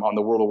 years, on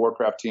the World of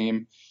Warcraft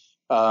team.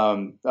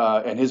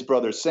 And his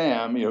brother,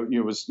 Sam, he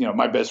was,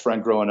 my best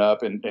friend growing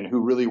up and who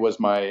really was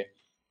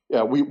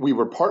we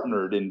were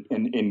partnered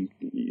in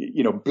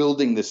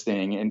building this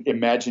thing and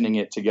imagining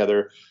it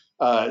together.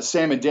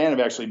 Sam and Dan have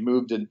actually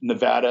moved to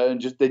Nevada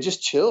and they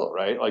just chill,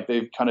 right? Like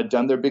they've kind of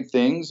done their big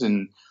things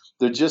and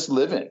they're just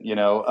living,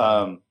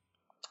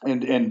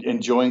 and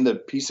enjoying the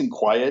peace and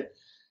quiet.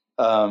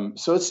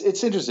 So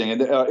it's interesting.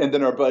 And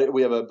then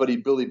we have a buddy,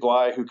 Billy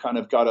Bly, who kind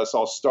of got us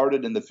all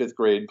started in the 5th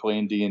grade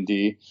playing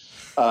D&D.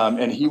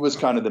 And he was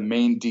kind of the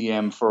main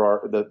DM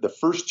for the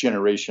first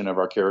generation of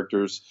our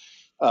characters.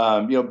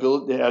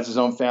 Bill has his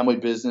own family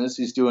business.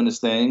 He's doing his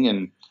thing.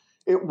 And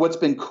what's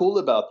been cool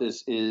about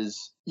this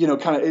is,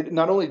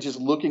 not only just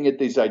looking at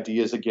these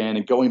ideas again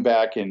and going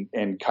back and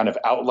kind of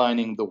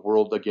outlining the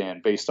world again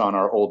based on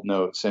our old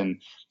notes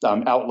and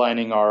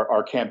outlining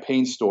our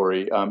campaign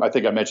story. I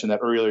think I mentioned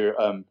that earlier.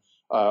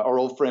 Our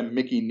old friend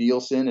Mickey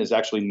Nielsen is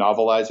actually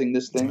novelizing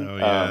this thing. Oh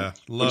yeah,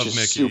 love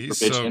Mickey. He's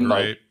so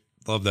great.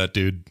 Love that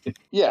dude.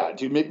 Yeah,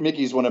 dude.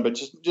 Mickey's one of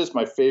just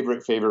my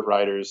favorite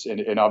writers,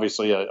 and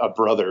obviously a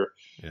brother.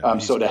 Yeah,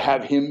 so to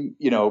have him,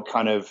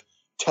 kind of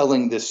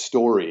telling this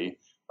story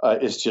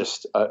is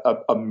just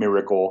a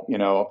miracle,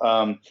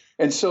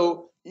 and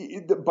so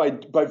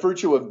by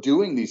virtue of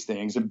doing these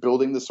things and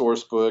building the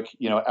source book,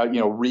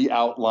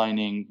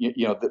 re-outlining,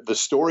 the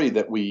story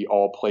that we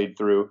all played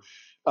through.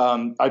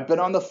 I've been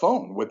on the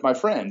phone with my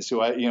friends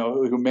who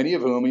many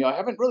of whom I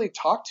haven't really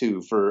talked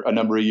to for a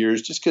number of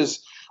years, just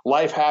because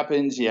life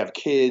happens. You have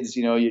kids,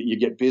 you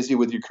get busy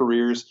with your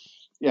careers.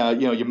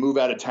 You move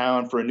out of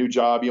town for a new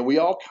job. We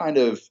all kind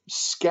of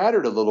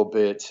scattered a little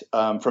bit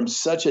from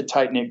such a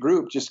tight knit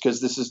group, just because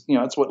this is,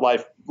 it's what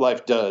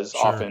life does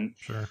often.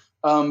 Sure.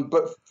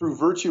 But through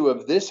virtue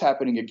of this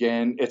happening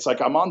again, it's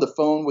like I'm on the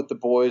phone with the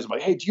boys. I'm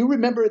like, hey, do you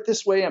remember it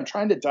this way? I'm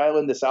trying to dial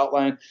in this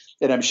outline,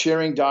 and I'm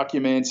sharing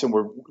documents, and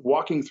we're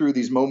walking through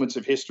these moments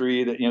of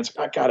history that, it's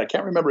like, oh, God, I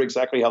can't remember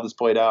exactly how this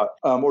played out.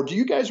 Or do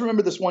you guys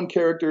remember this one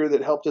character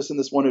that helped us in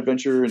this one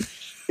adventure? And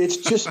it's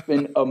just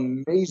been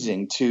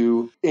amazing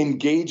to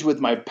engage with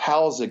my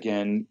pals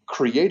again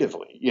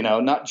creatively,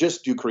 not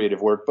just do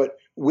creative work, but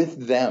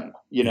with them,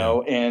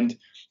 and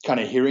kind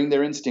of hearing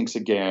their instincts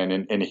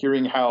again and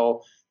hearing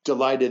how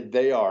delighted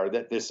they are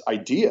that this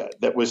idea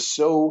that was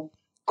so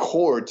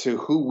core to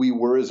who we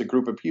were as a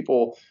group of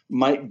people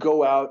might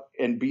go out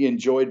and be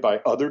enjoyed by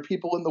other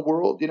people in the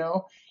world,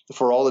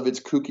 for all of its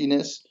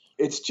kookiness.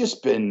 It's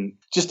just been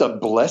a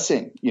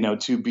blessing,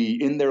 to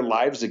be in their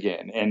lives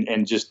again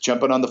and just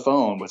jumping on the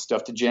phone with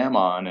stuff to jam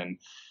on. And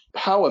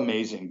how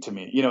amazing to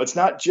me, it's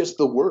not just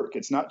the work.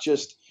 It's not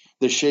just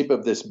the shape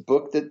of this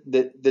book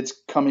that's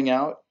coming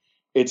out.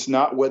 It's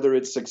not whether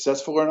it's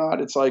successful or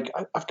not. It's like,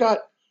 I've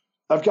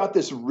got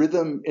this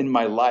rhythm in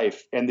my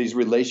life and these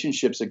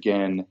relationships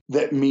again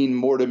that mean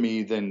more to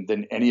me than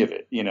any of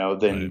it,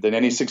 than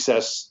any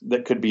success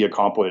that could be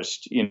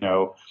accomplished,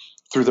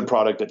 through the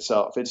product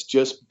itself. It's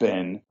just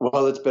been,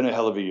 it's been a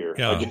hell of a year.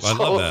 Yeah, I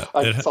love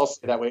that. I'll say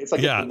it that way. It's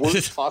like the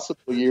worst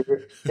possible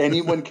year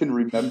anyone can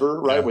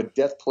remember, right? Yeah. With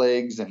death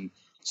plagues and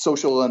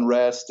social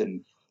unrest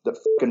and the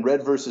fucking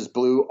red versus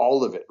blue,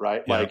 all of it,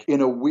 right? Yeah. Like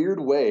in a weird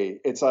way,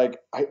 it's like,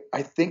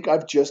 I think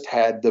I've just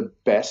had the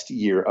best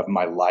year of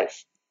my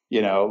life.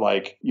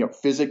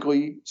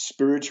 Physically,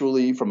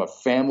 spiritually, from a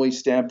family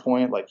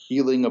standpoint, like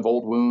healing of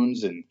old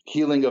wounds and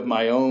healing of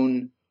my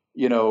own,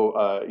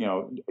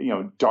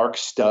 dark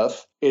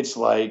stuff. It's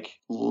like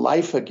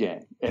life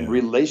again and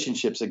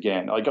relationships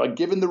again. Like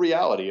given the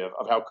reality of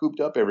how cooped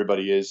up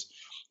everybody is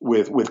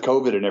with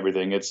COVID and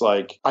everything, it's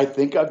like, I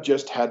think I've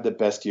just had the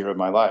best year of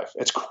my life.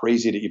 It's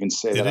crazy to even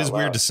say that. It is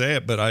weird to say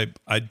it, but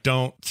I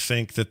don't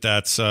think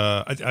that's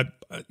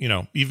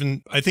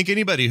I think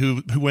anybody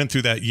who went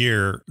through that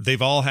year,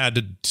 they've all had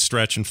to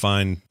stretch and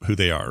find who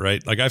they are,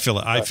 right? Like I feel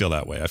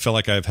that way. I feel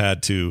like I've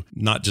had to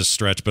not just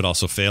stretch, but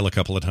also fail a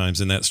couple of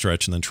times in that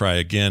stretch and then try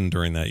again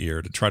during that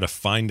year to try to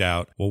find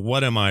out, well,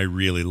 what am I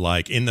really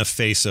like in the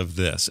face of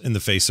this, in the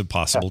face of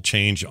possible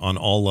change on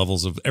all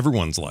levels of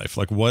everyone's life?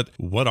 Like what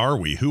are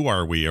we? Who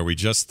are we? Are we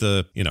just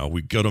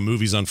we go to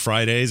movies on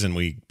Fridays and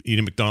we eat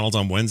at McDonald's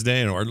on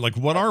Wednesday? Or like,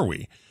 what are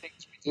we?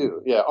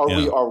 Do. Yeah. Are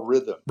we our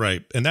rhythm?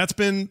 Right. And that's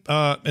been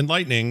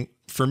enlightening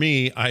for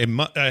me. I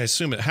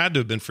assume it had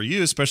to have been for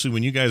you, especially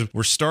when you guys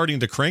were starting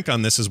to crank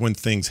on this is when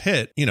things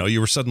hit. You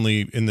were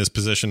suddenly in this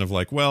position of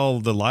like,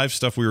 well, the live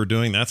stuff we were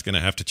doing, that's going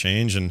to have to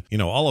change. And,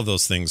 all of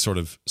those things sort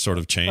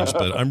of changed.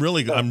 But I'm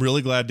really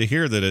glad to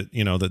hear that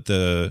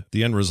that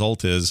the end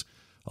result is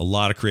a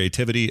lot of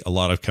creativity, a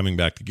lot of coming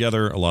back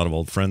together, a lot of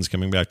old friends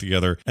coming back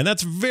together. And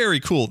that's very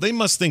cool. They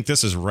must think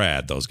this is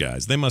rad, those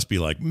guys. They must be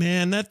like,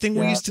 man, that thing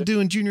we used to do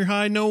in junior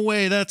high, no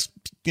way. That's,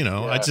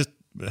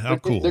 how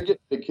cool. They're getting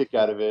a kick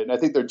out of it. And I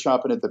think they're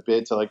chomping at the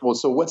bit to like, well,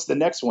 so what's the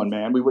next one,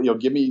 man?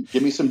 Give me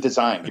some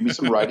design, give me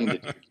some writing to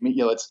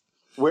do.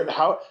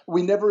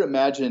 We never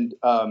imagined,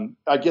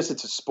 I guess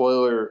it's a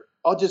spoiler.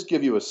 I'll just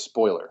give you a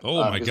spoiler.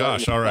 Oh my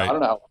gosh. All right. I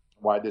don't know how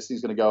wide this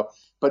thing's going to go,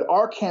 but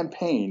our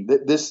campaign,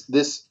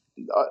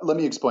 let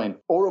me explain.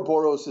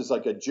 Ouroboros is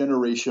like a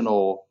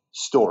generational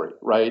story,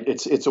 right?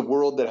 It's a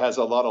world that has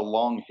a lot of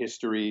long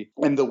history.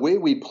 And the way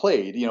we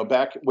played,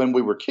 back when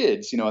we were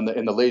kids, in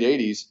the late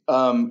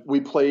 80s, we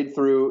played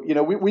through,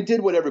 we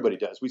did what everybody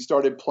does. We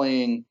started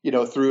playing,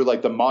 through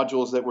like the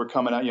modules that were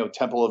coming out,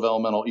 Temple of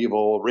Elemental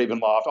Evil,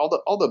 Ravenloft,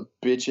 all the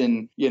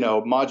bitchin',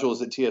 modules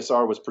that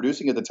TSR was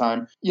producing at the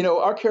time.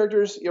 Our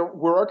characters,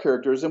 were our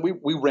characters, and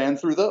we ran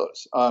through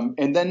those.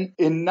 And then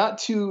in not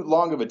too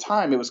long of a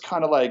time, it was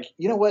kind of like,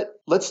 you know what?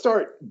 Let's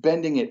start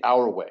bending it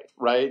our way,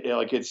 right?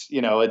 Like it's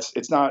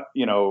not,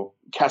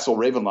 Castle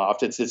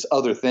Ravenloft. It's this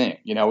other thing.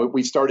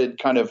 We started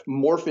kind of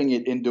morphing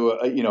it into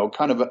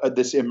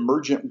this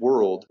emergent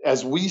world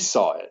as we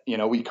saw it.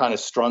 We kind of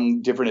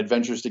strung different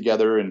adventures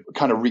together and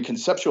kind of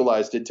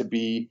reconceptualized it to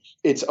be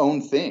its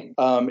own thing.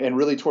 And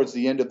really towards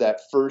the end of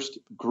that first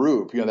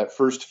group, that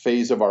first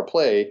phase of our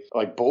play,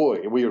 like,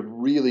 boy, we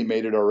really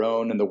made it our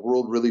own, and the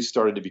world really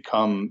started to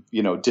become,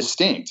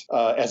 distinct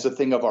as a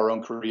thing of our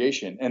own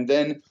creation. And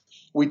then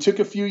we took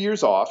a few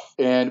years off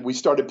and we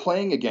started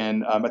playing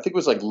again. I think it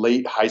was like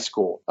late high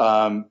school.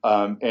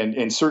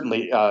 And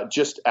certainly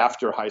just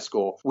after high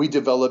school, we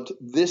developed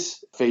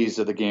this phase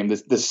of the game,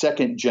 the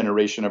second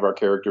generation of our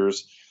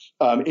characters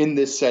in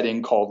this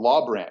setting called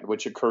Lawbrand,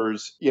 which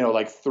occurs,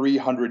 like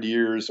 300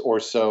 years or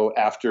so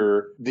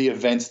after the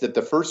events that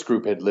the first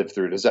group had lived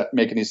through. Does that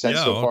make any sense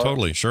so far? Yeah,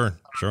 totally. Sure.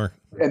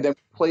 And then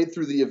we played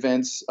through the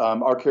events,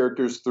 our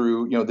characters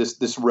through,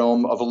 this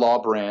realm of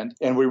Lawbrand.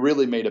 And we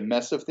really made a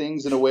mess of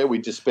things in a way. We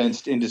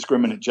dispensed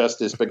indiscriminate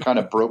justice, but kind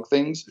of broke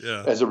things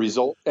as a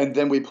result. And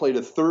then we played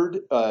a third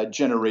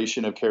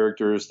generation of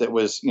characters that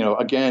was,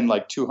 again,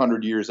 like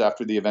 200 years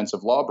after the events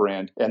of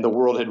Lawbrand. And the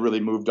world had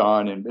really moved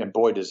on. And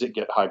boy, does it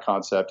get high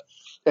concept.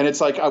 And it's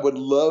like, I would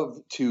love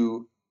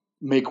to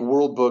make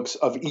world books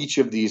of each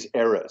of these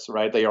eras,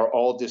 right? They are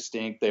all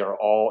distinct. They are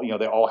all,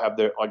 they all have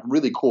their like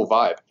really cool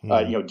vibe,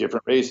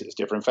 different races,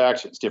 different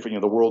factions, different,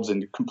 the world's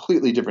in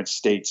completely different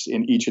states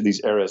in each of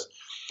these eras.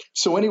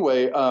 So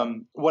anyway,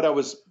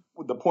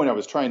 the point I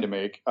was trying to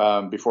make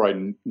before I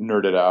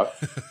nerded out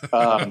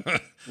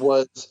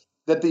was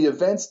that the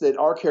events that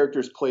our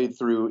characters played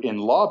through in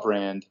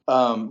Lawbrand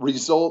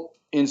result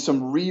in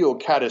some real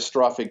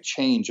catastrophic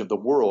change of the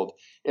world.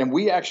 And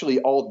we actually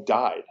all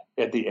died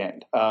at the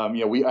end.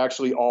 We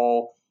actually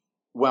all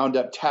wound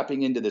up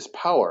tapping into this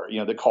power,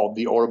 they're called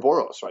the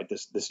Ouroboros, right?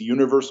 This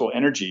universal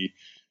energy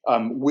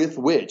with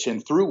which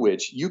and through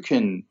which you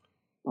can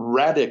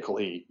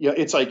radically,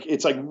 it's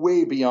like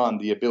way beyond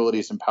the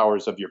abilities and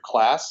powers of your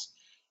class.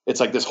 It's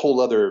like this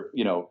whole other,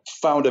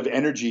 fount of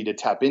energy to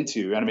tap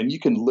into. And I mean, you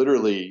can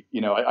literally,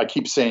 I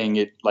keep saying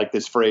it like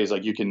this phrase,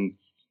 like you can,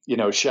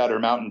 shatter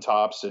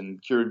mountaintops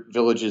and cure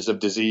villages of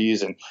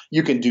disease. And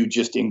you can do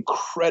just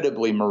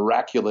incredibly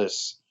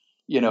miraculous,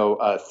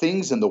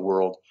 things in the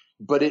world,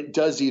 but it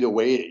does eat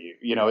away at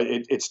you.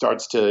 It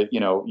starts to,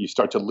 you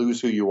start to lose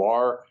who you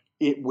are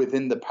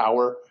within the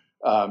power.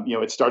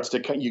 It starts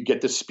to, you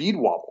get the speed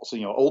wobbles,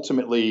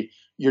 ultimately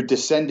you're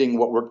descending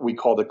what we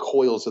call the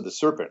coils of the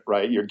serpent,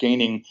 right? You're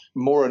gaining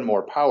more and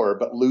more power,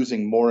 but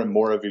losing more and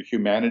more of your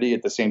humanity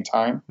at the same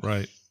time.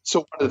 Right.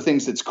 So one of the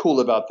things that's cool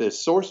about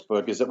this source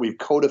book is that we've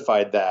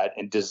codified that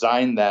and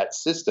designed that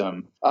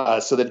system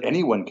so that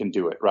anyone can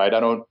do it, right? I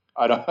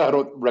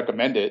don't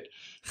recommend it.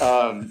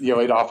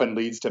 It often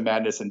leads to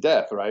madness and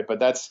death, right? But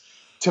that's,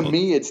 to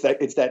me, it's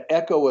that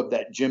echo of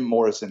that Jim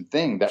Morrison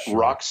thing, that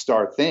rock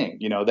star thing,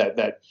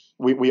 that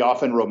we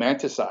often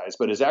romanticize,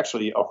 but is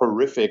actually a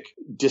horrific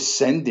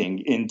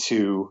descending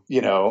into,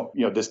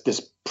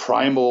 this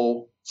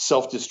primal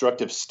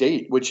self-destructive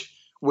state, which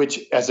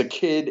as a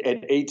kid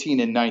at 18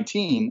 and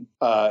 19,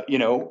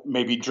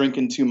 maybe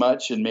drinking too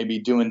much and maybe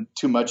doing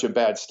too much of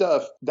bad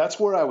stuff. That's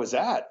where I was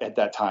at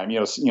that time,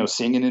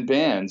 singing in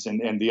bands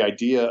and the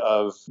idea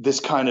of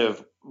this kind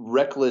of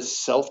reckless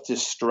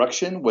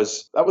self-destruction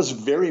was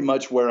very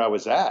much where I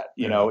was at,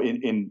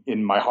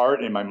 in my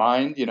heart, in my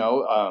mind,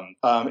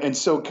 and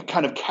so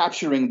kind of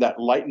capturing that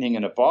lightning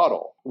in a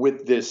bottle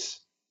with this,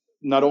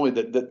 not only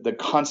the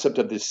concept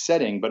of this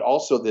setting, but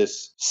also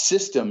this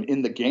system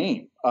in the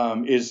game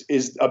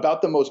is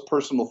about the most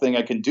personal thing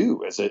I can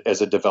do as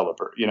a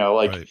developer.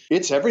 Right.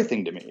 It's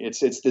everything to me.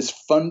 It's this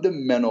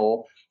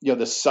fundamental,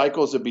 the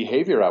cycles of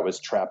behavior I was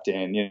trapped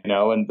in,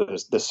 and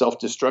the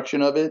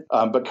self-destruction of it,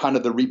 but kind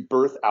of the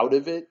rebirth out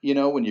of it,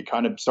 when you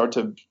kind of start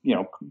to,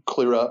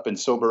 clear up and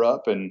sober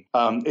up, and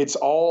it's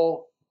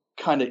all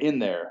kind of in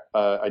there.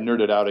 I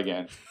nerded out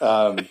again.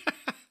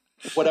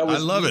 I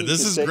love it.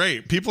 This is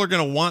great. People are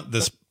going to want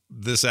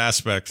this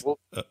aspect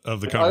of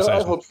the conversation.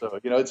 I hope so.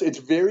 It's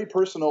very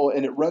personal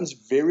and it runs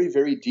very,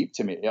 very deep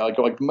to me.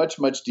 Like much,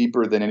 much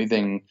deeper than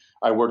anything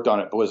I worked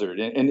on at Blizzard.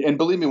 And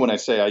believe me when I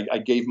say I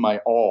gave my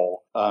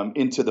all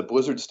into the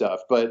Blizzard stuff,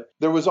 but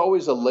there was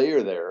always a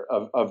layer there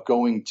of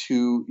going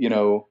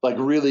to, like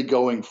really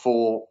going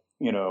full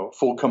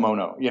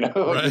kimono,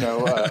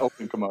 right.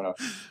 Open kimono.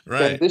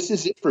 Right. And this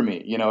is it for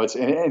me. It's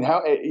and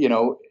how,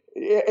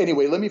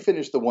 Anyway, let me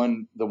finish the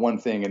one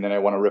thing, and then I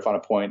want to riff on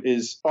a point.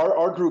 Is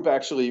our group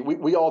actually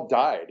we all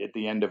died at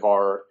the end of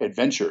our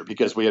adventure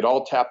because we had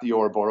all tapped the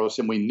Ouroboros,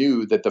 and we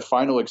knew that the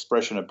final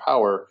expression of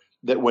power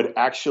that would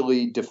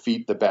actually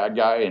defeat the bad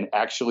guy and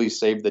actually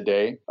save the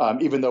day,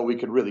 even though we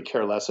could really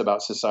care less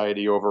about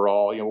society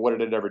overall. What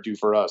did it ever do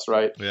for us,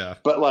 right? Yeah.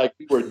 But like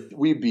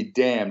we'd be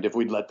damned if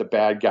we'd let the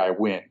bad guy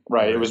win,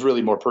 right? It was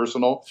really more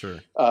personal. Sure.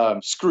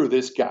 Screw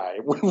this guy.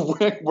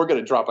 We're going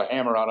to drop a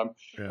hammer on him.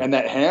 Yeah. And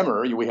that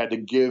hammer, we had to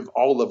give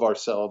all of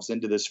ourselves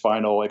into this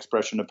final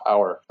expression of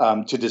power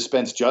to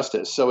dispense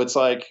justice. So it's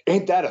like,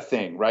 ain't that a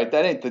thing, right?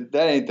 That ain't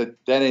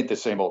the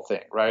same old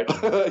thing, right?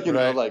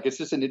 Right. Like it's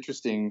just an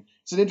interesting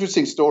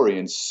story,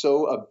 and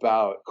so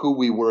about who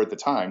we were at the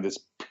time, this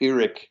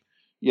Pyrrhic,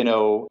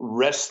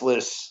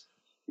 restless,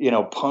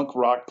 punk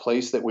rock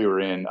place that we were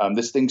in.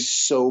 This thing's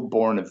so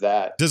born of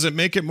that. Does it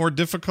make it more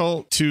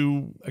difficult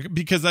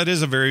because that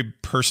is a very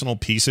personal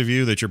piece of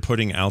you that you're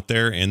putting out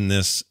there in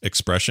this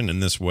expression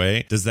in this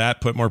way? Does that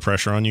put more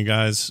pressure on you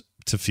guys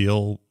to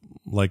feel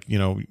like,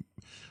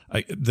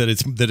 that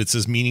it's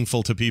as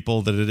meaningful to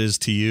people that it is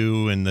to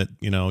you, and that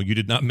you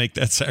did not make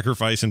that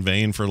sacrifice in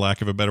vain, for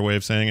lack of a better way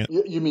of saying it?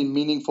 You mean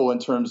meaningful in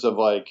terms of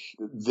like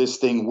this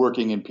thing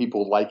working and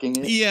people liking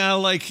it? Yeah,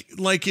 like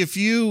if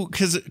you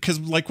because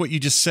like what you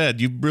just said,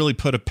 you really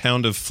put a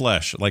pound of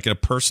flesh, like a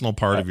personal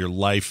part of your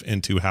life,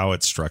 into how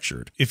it's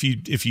structured. If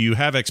you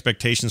have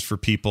expectations for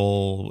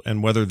people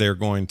and whether they're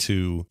going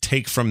to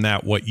take from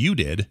that what you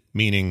did,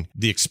 meaning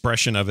the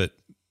expression of it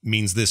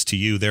means this to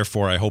you,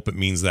 therefore I hope it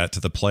means that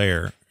to the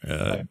player.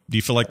 Do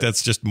you feel like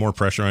that's just more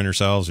pressure on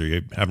yourselves, or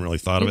you haven't really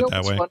thought of it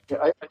that way?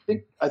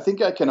 I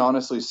think I can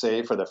honestly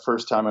say for the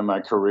first time in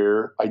my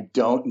career, I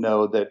don't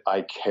know that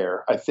I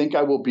care. I think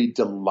I will be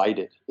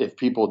delighted if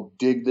people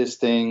dig this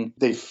thing.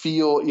 They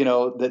feel,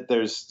 that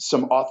there's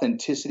some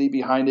authenticity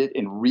behind it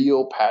and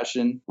real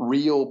passion,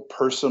 real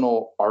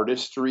personal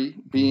artistry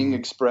being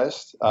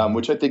expressed,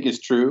 which I think is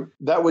true.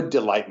 That would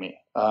delight me.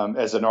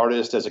 As an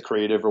artist, as a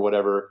creative or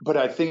whatever. But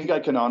I think I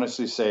can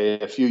honestly say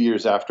a few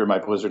years after my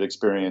Blizzard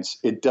experience,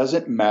 it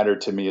doesn't matter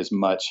to me as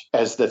much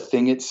as the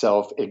thing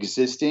itself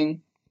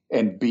existing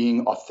and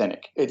being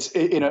authentic. It's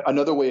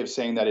another way of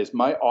saying that is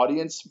my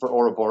audience for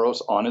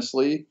Ouroboros,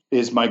 honestly,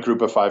 is my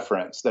group of 5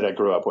 friends that I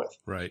grew up with.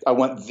 Right. I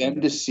want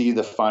them to see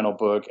the final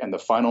book and the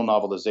final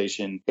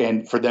novelization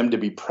and for them to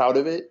be proud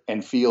of it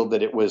and feel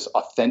that it was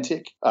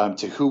authentic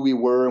to who we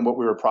were and what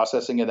we were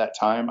processing at that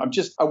time.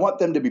 I want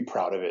them to be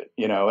proud of it,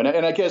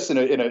 and I guess at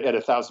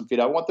 1,000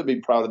 feet, I want them to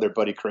be proud of their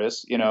buddy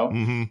Chris,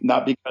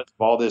 not because of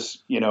all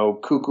this,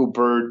 cuckoo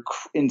bird,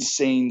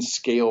 insane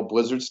scale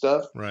Blizzard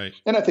stuff. Right.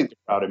 And I think they're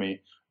proud of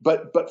me.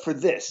 But for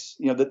this,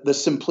 the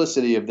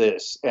simplicity of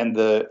this and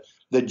the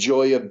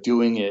joy of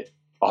doing it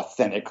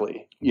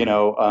authentically,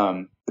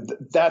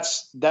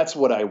 that's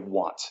what I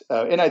want.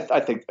 And I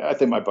think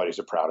my buddies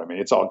are proud of me.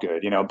 It's all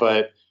good,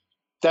 but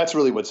that's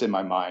really what's in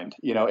my mind,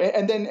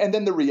 and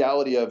then the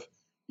reality of,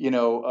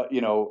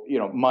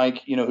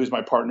 Mike, who's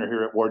my partner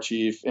here at War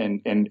Chief,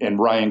 and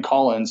Ryan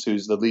Collins,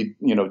 who's the lead,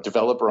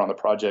 developer on the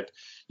project.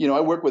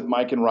 I work with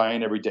Mike and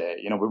Ryan every day.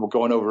 We were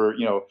going over,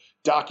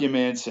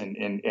 documents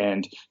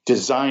and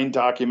design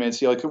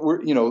documents.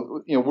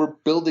 We're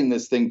building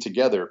this thing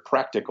together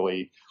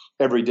practically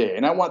every day,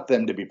 and I want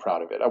them to be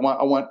proud of it. I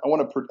want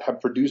to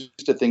have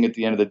produced a thing at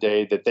the end of the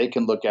day that they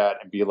can look at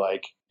and be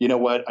like, you know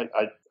what,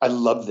 I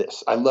love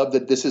this. I love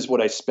that this is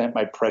what I spent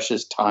my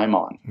precious time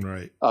on.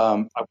 Right.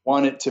 I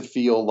want it to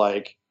feel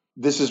like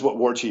this is what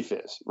War Chief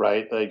is,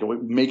 right? Like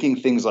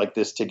making things like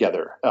this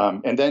together,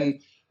 and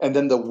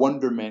then the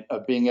wonderment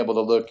of being able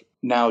to look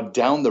now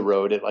down the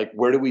road at like,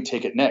 where do we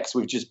take it next?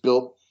 We've just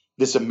built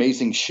this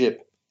amazing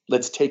ship.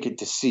 Let's take it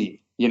to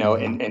sea,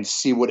 and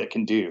see what it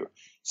can do.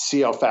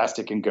 See how fast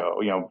it can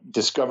go,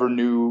 discover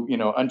new,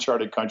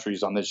 uncharted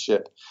countries on this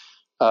ship.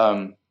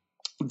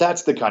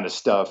 That's the kind of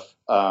stuff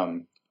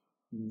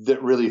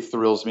that really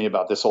thrills me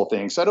about this whole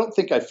thing. So I don't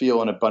think I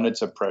feel an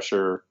abundance of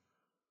pressure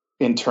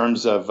in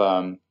terms of,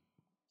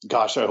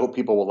 gosh, I hope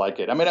people will like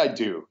it. I mean, I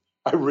do.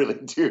 I really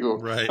do.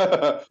 Right.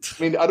 I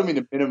don't mean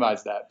to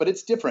minimize that, but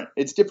it's different.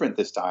 It's different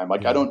this time.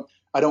 Like, I don't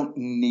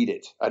need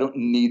it. I don't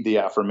need the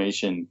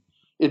affirmation.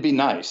 It'd be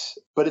nice,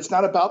 but it's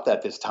not about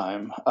that this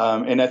time.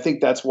 And I think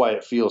that's why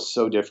it feels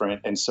so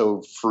different and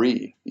so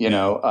free,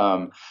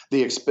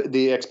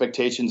 the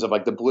expectations of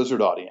like the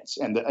Blizzard audience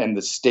and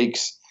the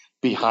stakes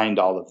behind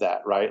all of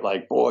that, right?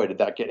 Like, boy, did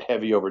that get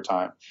heavy over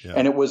time. Yeah.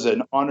 And it was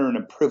an honor and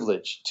a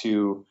privilege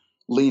to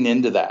lean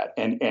into that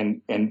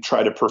and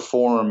try to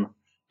perform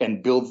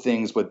and build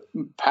things with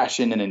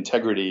passion and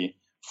integrity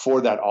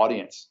for that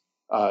audience.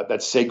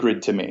 That's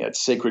sacred to me.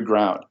 It's sacred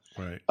ground.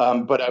 Right.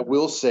 But I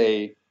will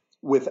say,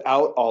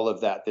 without all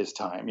of that this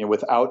time,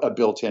 without a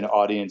built-in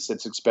audience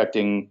that's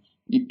expecting,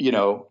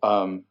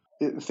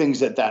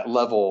 things at that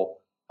level,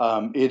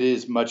 it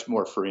is much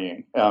more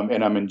freeing.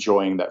 And I'm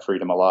enjoying that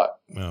freedom a lot.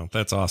 Well,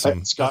 that's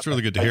awesome. Scott, that's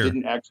really good to hear. I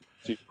didn't actually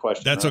answer your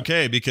question. That's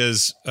okay,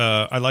 because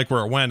I like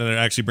where it went, and it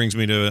actually brings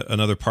me to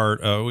another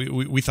part.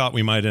 We thought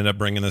we might end up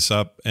bringing this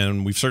up,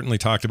 and we've certainly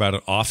talked about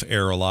it off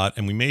air a lot,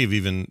 and we may have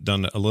even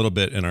done a little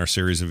bit in our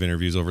series of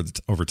interviews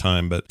over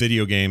time. But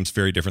video games,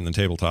 very different than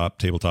tabletop.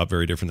 Tabletop,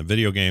 very different than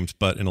video games.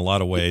 But in a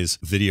lot of ways,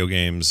 video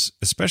games,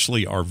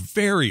 especially, are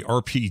very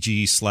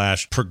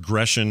RPG /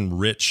 progression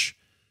rich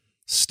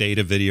state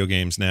of video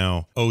games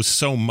now, owe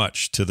so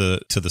much to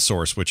the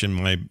source, which in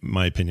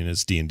my opinion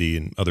is D&D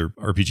and other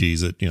RPGs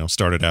that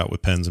started out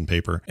with pens and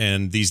paper.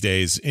 And these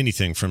days,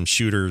 anything from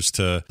shooters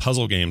to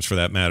puzzle games, for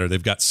that matter,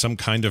 they've got some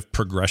kind of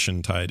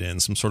progression tied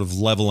in, some sort of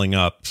leveling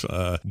up,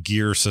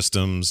 gear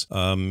systems.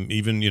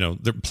 Even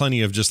there are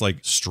plenty of just like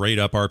straight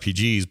up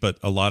RPGs, but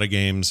a lot of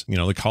games,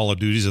 the Call of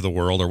Duties of the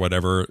world or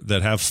whatever,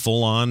 that have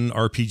full on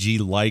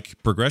RPG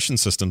like progression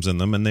systems in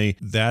them, and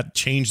that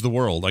changed the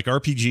world. Like,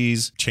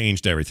 RPGs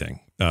changed everything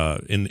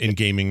in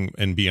gaming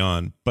and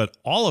beyond, but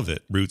all of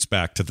it roots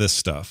back to this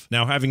stuff.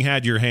 Now, having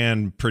had your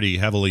hand pretty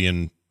heavily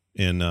in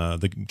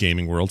the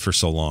gaming world for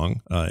so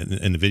long,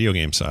 in the video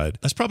game side,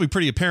 that's probably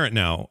pretty apparent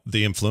now,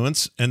 the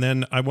influence. And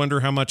then I wonder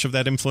how much of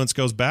that influence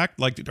goes back.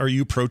 Like, are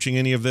you approaching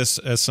any of this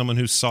as someone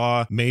who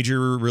saw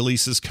major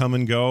releases come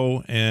and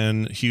go,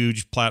 and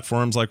huge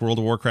platforms like World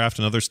of Warcraft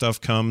and other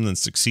stuff come and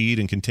succeed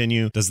and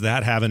continue? Does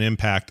that have an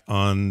impact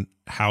on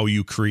how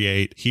you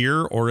create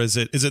here, or is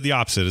it the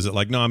opposite? Is it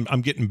like, no,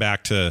 I'm getting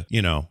back to,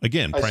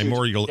 again,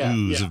 primordial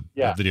ooze of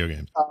video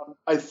games?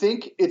 I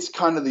think it's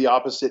kind of the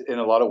opposite in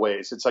a lot of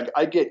ways. It's like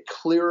I get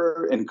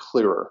clearer and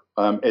clearer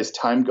as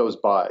time goes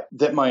by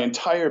that my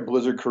entire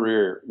Blizzard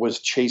career was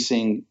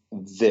chasing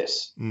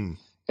this. And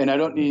I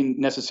don't mean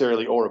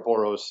necessarily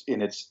Ouroboros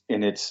in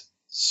its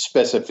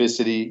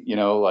specificity,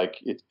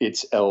 like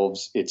it's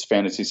elves, it's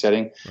fantasy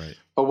setting. Right.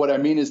 But what I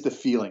mean is the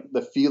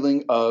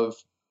feeling of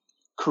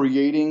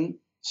creating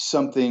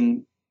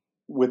something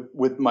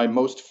with my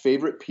most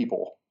favorite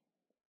people.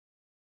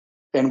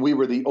 And we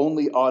were the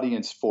only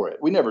audience for it.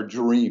 We never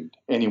dreamed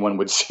anyone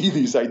would see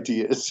these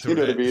ideas. You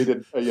know what I mean?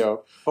 And,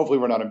 hopefully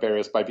we're not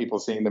embarrassed by people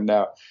seeing them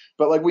now.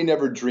 But like we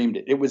never dreamed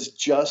it. It was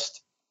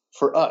just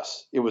for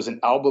us. It was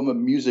an album of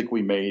music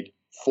we made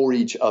for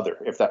each other,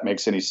 if that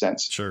makes any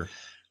sense. Sure.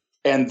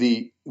 And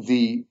the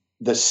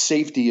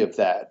safety of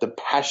that, the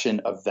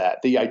passion of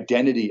that, the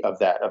identity of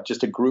that, of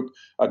just a group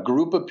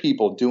of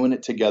people doing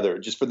it together,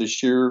 just for the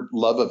sheer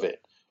love of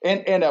it,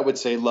 and I would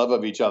say love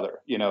of each other.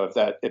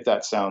 If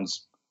that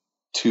sounds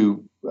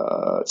too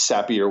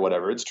sappy or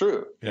whatever, it's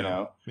true.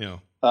 Yeah.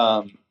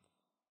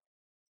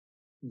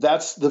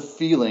 That's the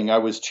feeling I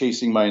was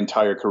chasing my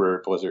entire career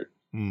at Blizzard.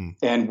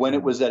 And when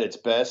it was at its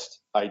best,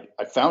 I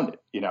found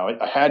it.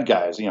 I had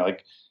guys,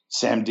 like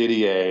Sam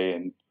Didier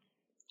and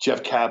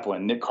Jeff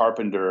Kaplan, Nick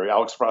Carpenter,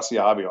 Alex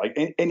Frasiabi, like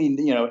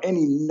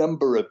any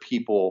number of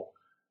people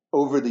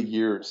over the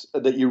years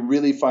that you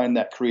really find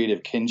that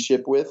creative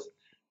kinship with.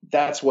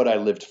 That's what I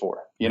lived for.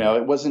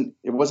 It wasn't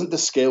the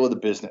scale of the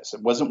business.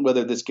 It wasn't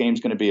whether this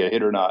game's going to be a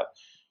hit or not.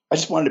 I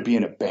just wanted to be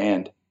in a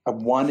band. I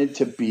wanted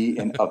to be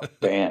in a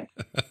band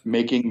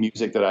making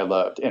music that I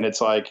loved. And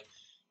it's like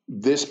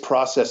this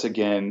process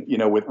again,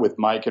 with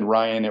Mike and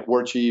Ryan at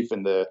War Chief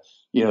and Atesh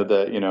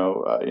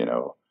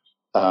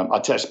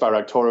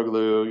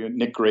Bayraktaroglu,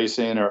 Nick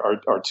Grayson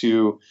are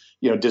two,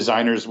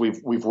 designers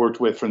we've worked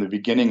with from the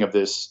beginning of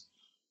this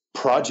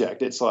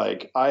project. It's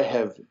like I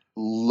have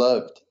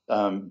loved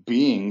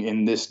being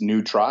in this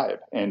new tribe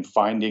and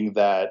finding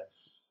that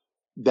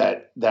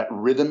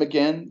rhythm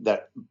again,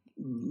 that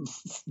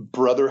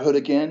brotherhood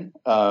again.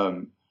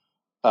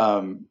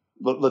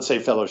 Let's say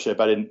fellowship.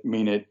 I didn't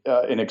mean it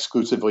in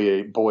exclusively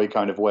a boy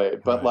kind of way,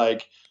 but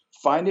like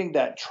finding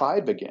that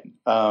tribe again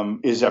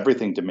is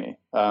everything to me.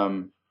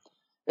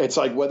 It's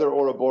like whether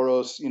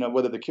Ouroboros,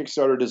 whether the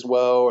Kickstarter does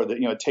well or that,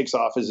 it takes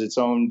off as its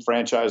own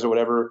franchise or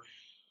whatever,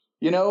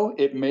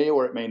 it may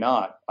or it may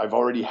not. I've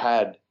already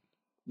had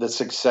the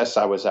success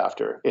I was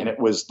after, and it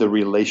was the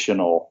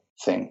relational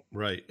thing.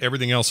 Right.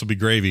 Everything else will be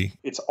gravy.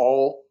 It's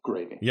all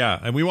gravy. Yeah.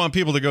 And we want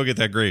people to go get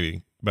that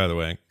gravy, by the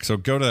way. So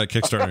go to that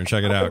Kickstarter and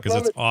check it out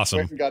because it's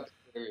awesome.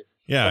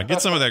 Yeah.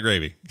 Get some of that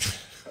gravy.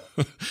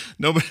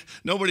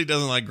 Nobody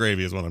doesn't like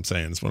gravy is what I'm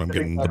saying. That's what I'm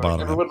getting to the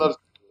bottom of. Everyone loves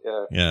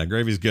Yeah,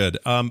 gravy's good.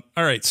 All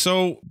right,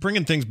 so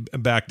bringing things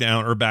back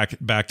down or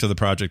back to the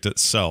project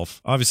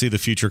itself. Obviously, the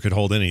future could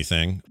hold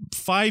anything.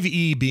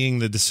 5e being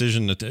the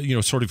decision that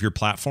sort of your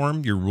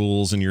platform, your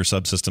rules, and your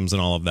subsystems,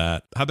 and all of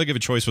that. How big of a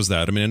choice was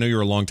that? I mean, I know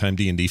you're a longtime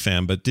D&D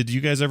fan, but did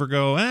you guys ever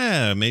go,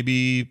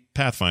 maybe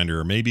Pathfinder,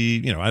 or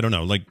maybe I don't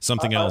know, like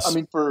something else? I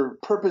mean, for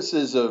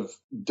purposes of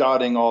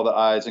dotting all the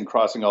I's and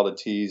crossing all the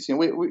T's,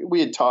 we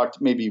had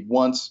talked maybe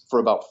once for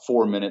about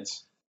 4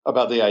 minutes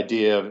about the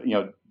idea of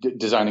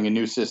designing a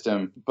new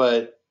system,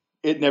 but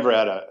it never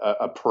had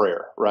a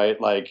prayer, right?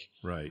 Like,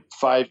 right.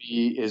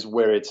 5e is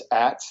where it's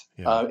at.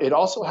 Yeah. It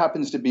also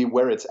happens to be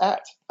where it's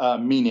at,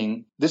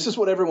 meaning this is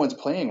what everyone's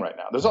playing right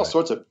now. There's all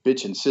sorts of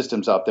bitchin'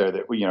 systems out there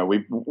that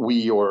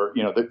we or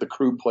the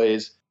crew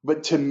plays,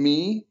 but to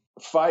me,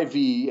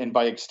 5e and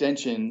by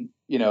extension,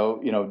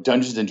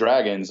 Dungeons and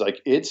Dragons,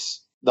 like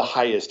it's the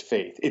highest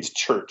faith. It's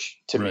church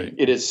to me.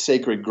 It is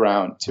sacred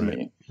ground to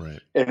me. Right.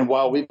 And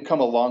while we've come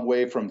a long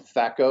way from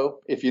THACO,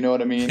 if you know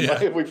what I mean,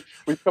 like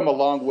we've come a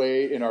long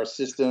way in our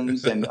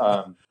systems, and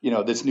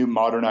this new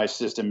modernized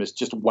system is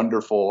just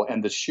wonderful.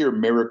 And the sheer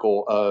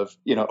miracle of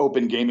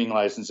open gaming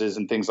licenses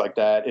and things like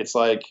that, it's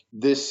like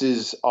this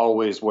is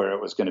always where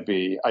it was going to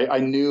be. I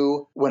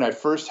knew when I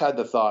first had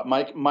the thought.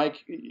 Mike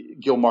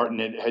Gilmartin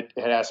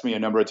had asked me a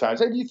number of times,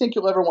 "Hey, do you think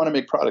you'll ever want to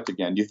make product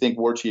again? Do you think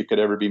War Chief could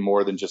ever be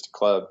more than just a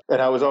club?"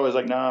 And I was always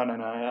like, no, I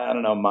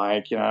don't know,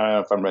 Mike. I don't know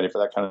if I'm ready for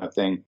that kind of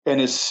thing. And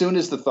as soon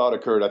as the thought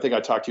occurred, I think I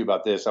talked to you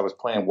about this. I was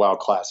playing WoW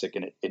Classic,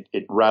 and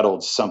it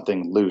rattled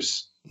something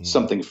loose,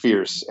 something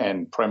fierce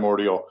and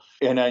primordial.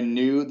 And I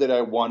knew that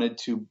I wanted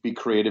to be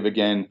creative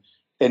again.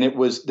 And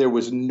there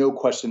was no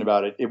question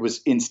about it. It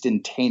was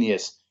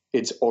instantaneous.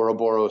 It's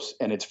Ouroboros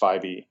and it's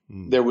 5e.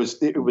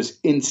 It was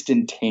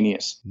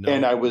instantaneous.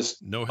 And I was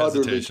no utterly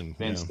hesitation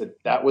convinced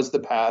that was the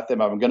path.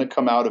 If I'm going to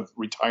come out of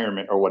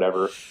retirement or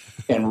whatever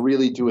and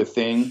really do a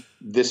thing,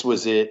 this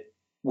was it,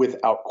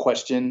 without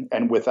question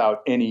and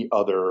without any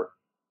other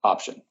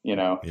option.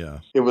 Yeah.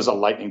 It was a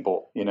lightning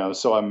bolt.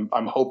 So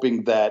I'm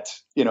hoping that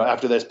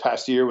after this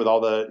past year with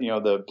all the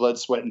the blood,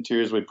 sweat, and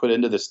tears we put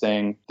into this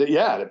thing,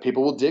 that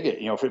people will dig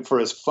it. For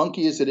as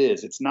funky as it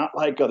is, it's not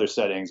like other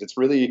settings. It's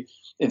really,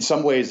 in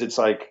some ways, it's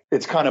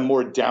kind of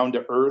more down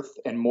to earth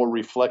and more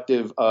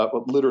reflective,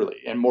 literally,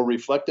 and more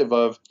reflective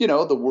of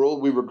the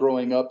world we were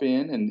growing up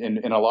in, and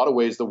in a lot of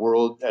ways the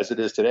world as it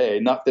is today.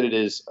 Not that it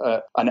is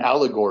an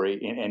allegory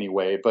in any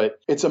way, but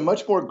it's a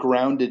much more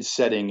grounded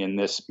setting in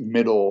this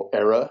middle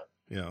era.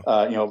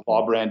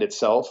 law brand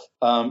itself.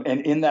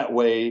 And in that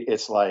way,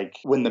 it's like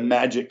when the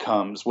magic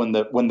comes, when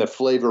the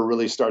flavor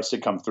really starts to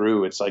come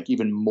through, it's like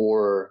even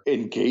more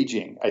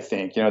engaging, I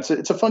think.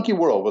 It's a funky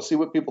world. We'll see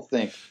what people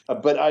think.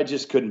 But I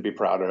just couldn't be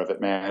prouder of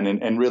it, man.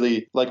 And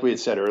really, like we had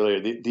said earlier,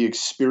 the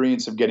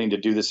experience of getting to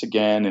do this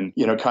again and,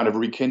 kind of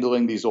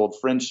rekindling these old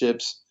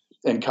friendships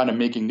and kind of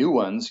making new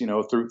ones,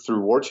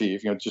 through War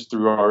Chief, just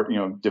through our,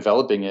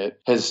 developing it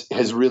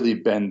has really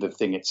been the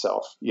thing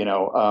itself.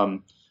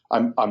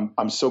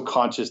 I'm so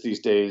conscious these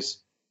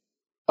days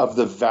of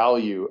the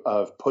value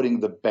of putting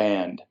the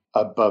band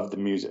above the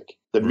music.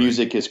 The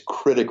music is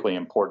critically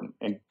important,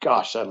 and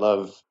gosh, I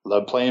love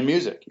playing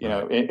music.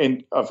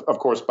 And of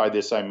course by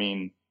this I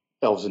mean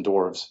elves and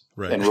dwarves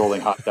and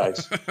rolling hot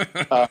dice.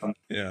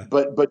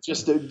 But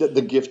just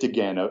the gift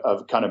again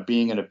of kind of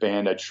being in a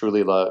band I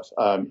truly love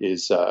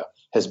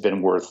has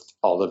been worth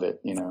all of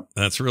it.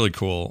 That's really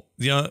cool.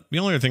 The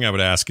only other thing I would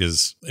ask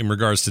is in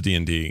regards to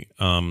D&D,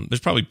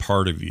 there's probably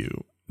part of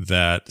you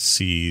that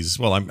sees,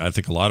 well, I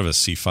think a lot of us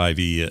see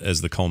 5e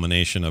as the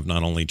culmination of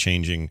not only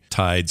changing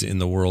tides in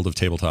the world of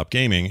tabletop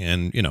gaming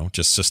and,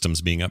 just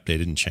systems being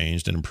updated and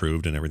changed and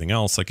improved and everything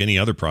else like any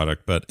other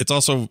product, but it's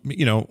also,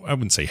 I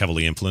wouldn't say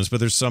heavily influenced, but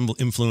there's some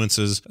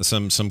influences,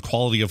 some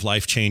quality of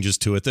life changes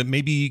to it that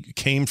maybe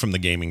came from the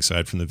gaming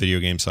side, from the video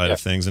game side of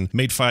things, and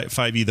made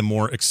 5e the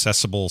more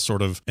accessible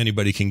sort of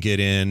anybody can get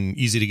in,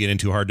 easy to get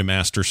into, hard to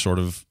master sort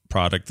of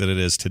product that it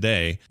is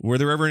today. Were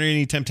there ever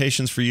any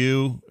temptations for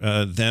you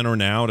then or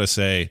now to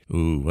say,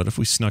 ooh, what if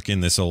we snuck in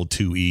this old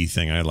 2E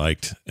thing I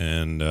liked?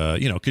 And,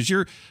 because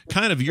you're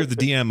the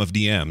DM of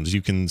DMs.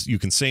 You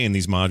can say in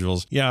these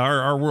modules,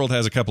 our world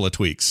has a couple of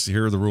tweaks.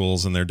 Here are the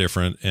rules and they're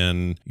different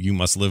and you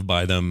must live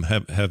by them.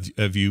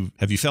 Have you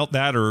felt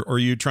that, or are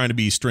you trying to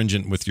be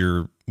stringent with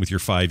your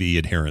 5e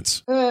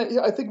adherence?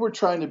 I think we're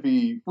trying to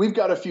be. We've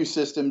got a few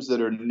systems that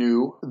are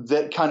new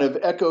that kind of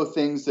echo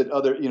things that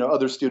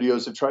other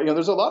studios have tried.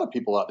 There's a lot of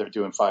people out there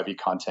doing 5e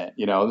content.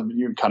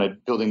 You're kind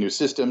of building new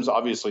systems.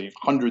 Obviously,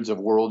 hundreds of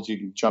worlds you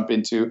can jump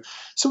into.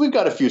 So we've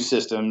got a few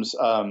systems.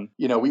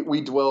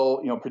 We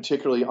dwell,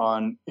 particularly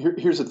on.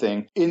 Here's the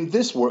thing: in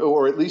this world,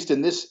 or at least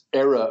in this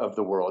era of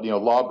the world,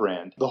 law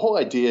brand. The whole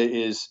idea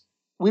is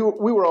we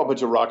were all a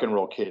bunch of rock and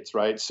roll kids,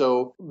 right?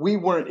 So we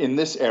weren't in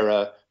this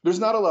era. There's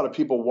not a lot of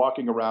people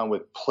walking around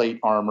with plate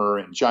armor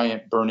and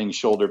giant burning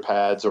shoulder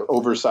pads or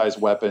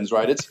oversized weapons,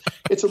 right?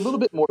 It's a little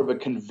bit more of a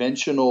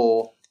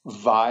conventional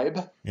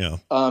vibe. Yeah.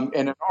 And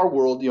in our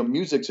world,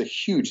 music's a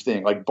huge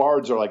thing. Like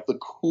bards are like the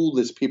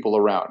coolest people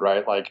around,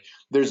 right? Like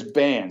there's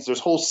bands, there's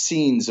whole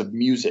scenes of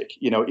music,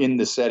 in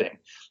the setting,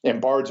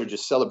 and bards are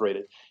just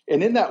celebrated.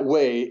 And in that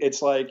way,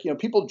 it's like,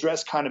 people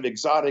dress kind of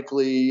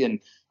exotically, and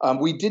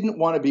we didn't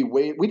want to be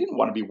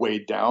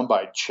weighed down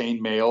by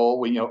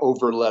chainmail,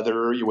 over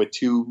leather with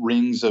 2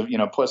 rings of,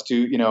 plus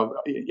 2,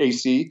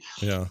 AC.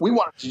 Yeah. We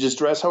wanted to just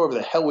dress however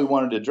the hell we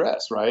wanted to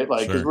dress, right?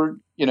 Like, because we're,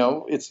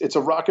 it's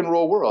a rock and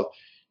roll world.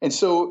 And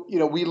so,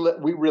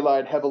 we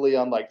relied heavily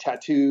on like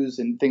tattoos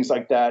and things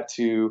like that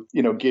to,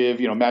 give,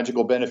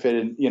 magical benefit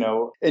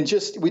and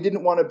just, we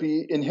didn't want to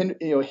be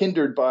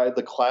hindered by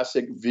the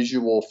classic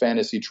visual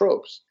fantasy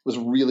tropes. It was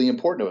really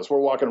important to us. We're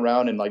walking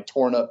around in like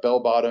torn up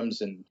bell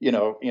bottoms and, I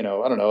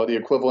don't know, the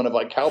equivalent of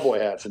like cowboy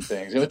hats and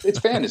things. It's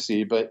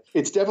fantasy, but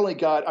it's definitely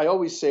got, I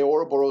always say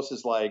Ouroboros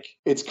is like,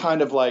 it's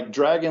kind of like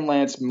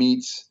Dragonlance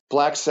meets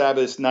Black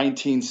Sabbath's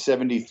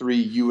 1973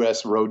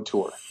 U.S. road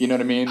tour. You know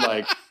what I mean?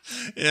 Like,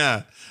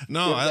 yeah,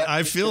 no,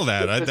 I feel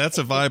that. That's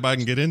a vibe I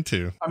can get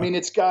into. I mean,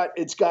 it's got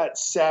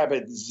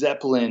Sabbath,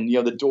 Zeppelin,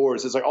 the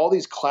Doors. It's like all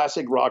these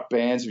classic rock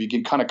bands. If you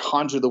can kind of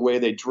conjure the way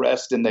they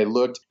dressed and they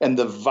looked and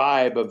the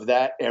vibe of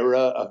that era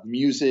of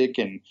music,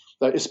 and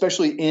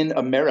especially in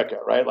America,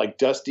 right? Like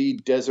dusty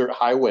desert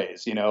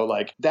highways,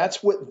 like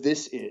that's what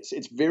this is.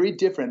 It's very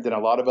different than a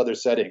lot of other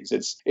settings.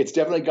 It's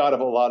definitely got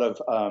a lot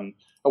of,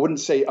 I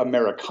wouldn't say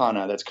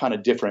Americana. That's kind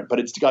of different, but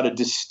it's got a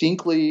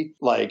distinctly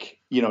like,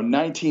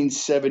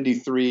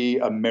 1973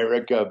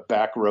 America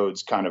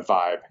backroads kind of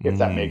vibe, if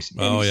that makes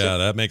any sense. Yeah,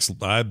 that makes,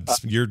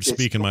 you're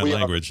speaking my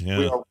language.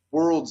 We are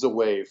worlds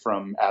away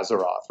from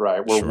Azeroth,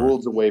 right? We're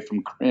worlds away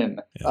from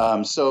Kryn.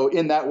 Yeah. So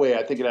in that way,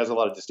 I think it has a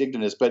lot of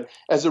distinctiveness. But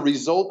as a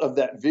result of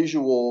that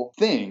visual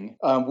thing,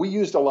 we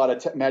used a lot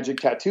of magic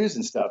tattoos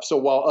and stuff. So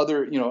while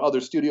other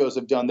studios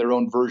have done their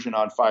own version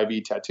on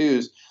 5e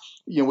tattoos,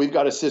 we've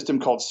got a system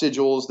called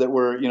Sigils that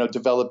we're,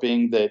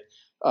 developing that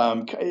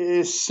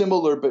is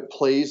similar but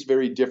plays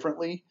very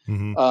differently.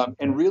 Mm-hmm.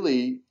 And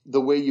really,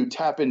 the way you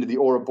tap into the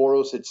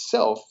Ouroboros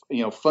itself,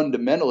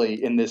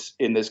 fundamentally in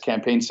this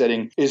campaign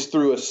setting, is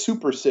through a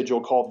super sigil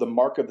called the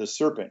Mark of the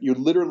Serpent. You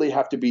literally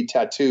have to be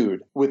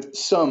tattooed with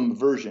some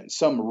version,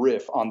 some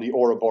riff on the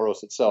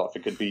Ouroboros itself.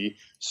 It could be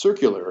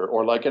circular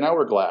or like an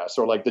hourglass,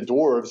 or like the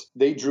dwarves,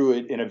 they drew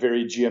it in a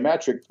very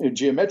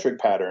geometric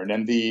pattern.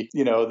 And the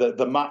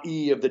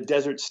Ma'i of the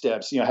desert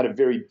steppes, had a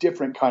very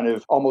different kind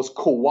of almost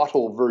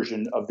coatl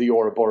version of the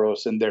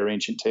Ouroboros in their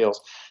ancient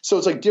tales. So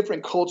it's like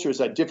different cultures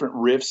had different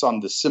riffs on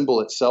the symbol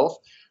itself.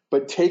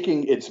 but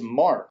taking its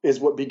mark is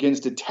what begins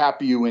to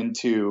tap you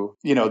into,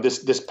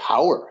 this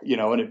power,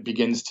 and it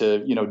begins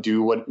to,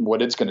 do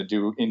what it's going to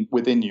do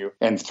within you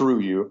and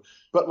through you.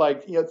 But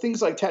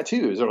things like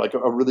tattoos are like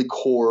a really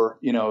core,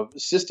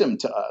 system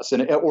to us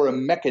or a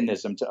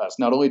mechanism to us,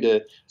 not only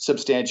to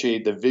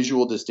substantiate the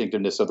visual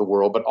distinctiveness of the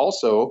world, but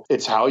also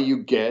it's how you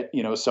get,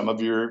 some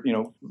of your,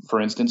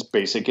 for instance,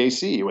 basic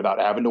AC without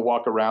having to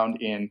walk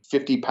around in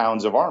 50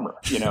 pounds of armor,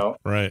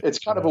 Right. It's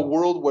kind of a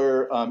world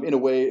where, in a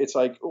way, it's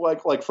like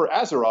for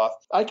Azeroth,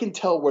 I can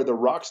tell where the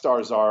rock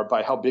stars are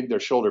by how big their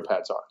shoulder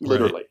pads are,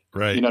 literally.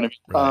 Right. You know what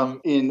I mean?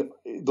 Right. In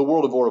the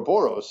world of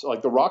Ouroboros,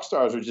 the rock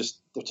stars are just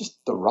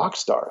the rock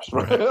stars,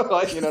 right?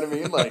 You know what I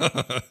mean?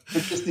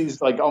 It's just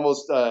these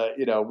almost,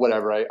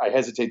 whatever. I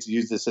hesitate to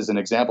use this as an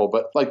example,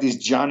 but these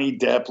Johnny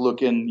Depp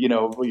looking,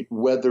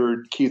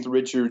 weathered Keith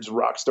Richards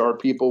rock star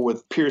people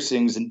with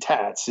piercings and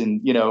tats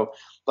and,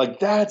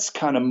 that's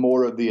kind of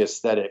more of the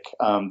aesthetic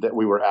that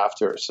we were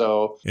after.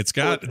 So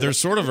there's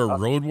sort of a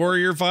Road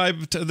Warrior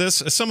vibe to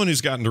this. As someone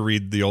who's gotten to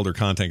read the older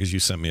content, because you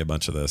sent me a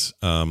bunch of this,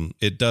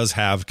 it does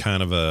have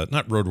kind of a,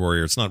 not Road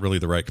Warrior, it's not really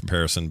the right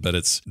comparison,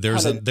 but there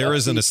is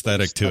an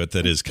aesthetic to it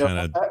that is kind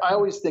of. I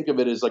always think of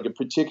it as a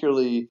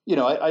particularly,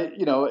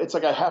 it's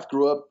I half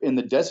grew up in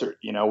the desert.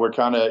 We're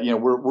kind of,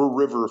 we're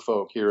river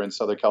folk here in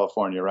Southern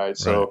California, right?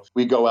 So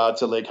we go out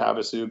to Lake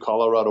Havasu,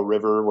 Colorado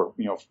River. We're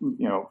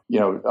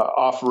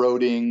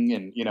off-roading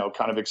and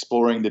kind of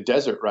exploring the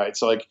desert, right?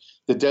 So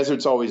the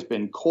desert's always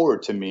been core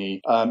to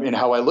me in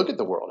how I look at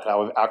the world,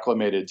 how I've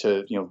acclimated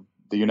to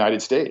the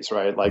United States,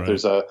 right?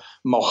 There's a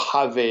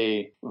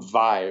Mojave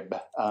vibe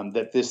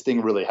that this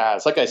thing really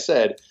has. Like I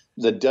said,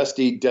 the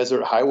dusty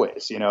desert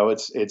highways,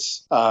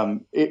 it's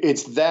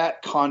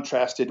that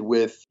contrasted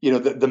with,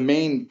 the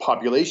main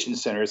population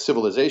center,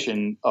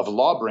 civilization of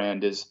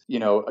Lawbrand is,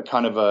 a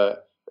kind of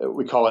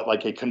we call it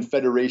a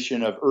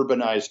confederation of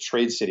urbanized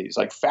trade cities,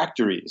 like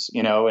factories,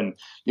 and,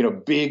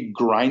 big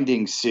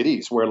grinding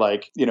cities where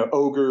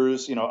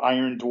ogres,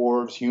 iron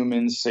dwarves,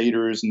 humans,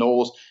 satyrs,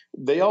 gnolls,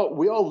 we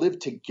all live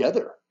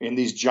together in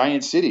these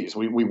giant cities.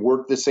 We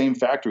work the same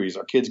factories.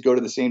 Our kids go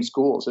to the same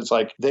schools. It's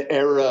the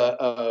era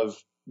of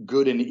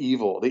good and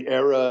evil, the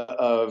era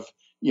of,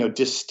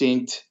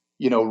 distinct,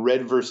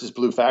 red versus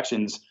blue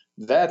factions.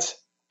 That's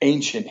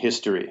ancient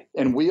history,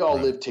 and we all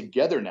live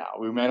together now.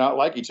 We may not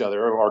like each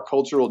other, or our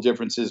cultural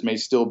differences may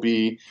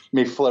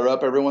flare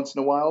up every once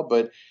in a while,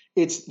 but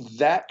it's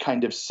that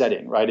kind of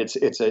setting, right?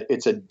 It's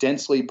a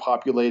densely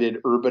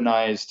populated,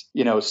 urbanized,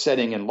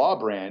 setting in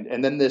Lawbrand,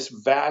 and then this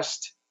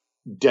vast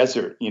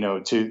desert,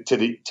 to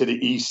the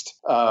east,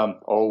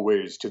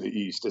 always to the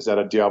east. Is that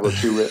a Diablo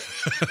 2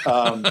 riff?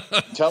 I'm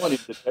telling you,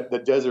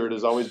 the desert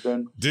has always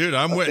been. Dude,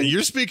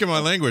 you're speaking my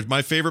language.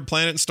 My favorite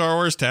planet in Star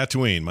Wars,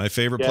 Tatooine. My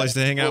favorite place to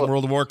hang out in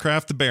World of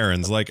Warcraft, the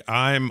Barrens.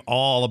 I'm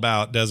all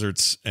about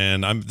deserts,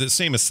 and I'm the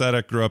same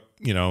aesthetic. Grew up,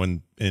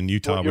 in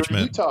Utah, well, which you're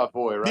a meant Utah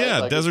boy, right?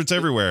 Yeah, deserts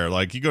everywhere.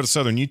 You go to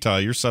southern Utah,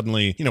 you're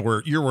suddenly,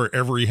 where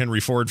every Henry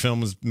Ford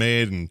film was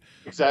made, and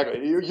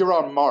exactly, you're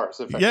on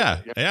Mars. Yeah,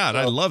 and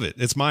I love it.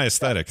 It's my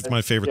aesthetic. It's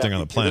my favorite thing on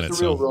the planet.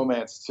 There's a real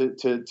romance to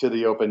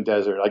the open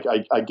desert.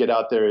 I get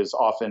out there as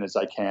often as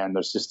I can.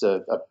 There's just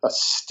a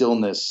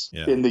stillness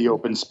in the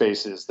open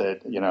spaces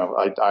that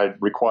I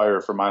require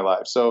for my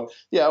life. So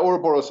yeah,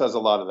 Ouroboros has a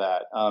lot of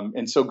that.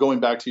 And so going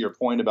back to your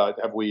point about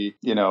have we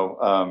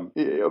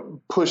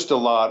pushed a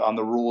lot on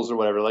the rules or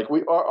whatever,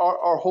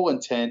 our whole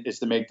intent is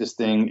to make this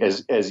thing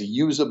as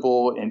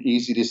usable and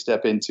easy to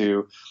step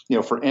into,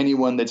 for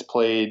anyone that's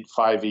played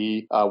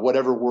 5e,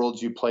 whatever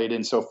worlds you played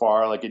in so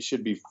far. It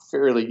should be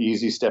fairly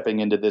easy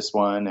stepping into this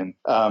one.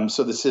 And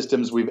so the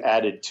systems we've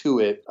added to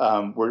it,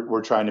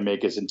 we're trying to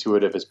make as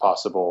intuitive as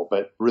possible,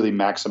 but really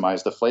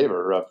maximize the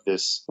flavor of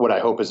this, what I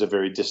hope is a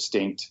very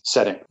distinct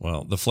setting.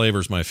 Well, the flavor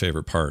is my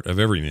favorite part of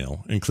every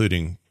meal,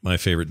 including my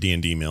favorite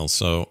D&D meals.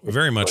 So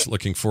very much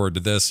looking forward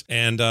to this.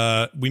 And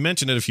we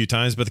mentioned it a few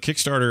times, but the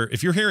Kickstarter,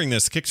 if you're hearing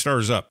this, the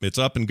Kickstarter's up. It's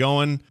up and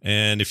going.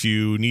 And if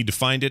you need to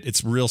find it,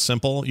 it's real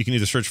simple. You can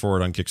either search for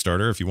it on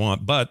Kickstarter if you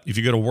want, but if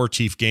you go to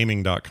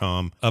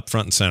warchiefgaming.com, up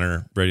front and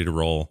center, ready to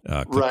roll,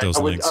 click those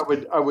links.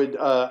 I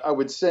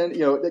would send,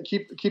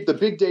 keep the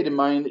big date in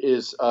mind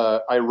is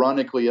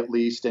ironically at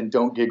least, and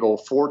don't giggle,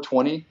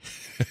 420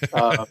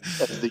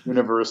 as the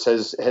universe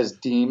has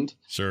deemed.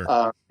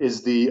 Sure.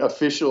 Is the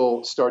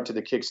official start to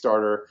the Kickstarter.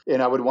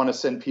 And I would want to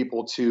send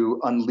people to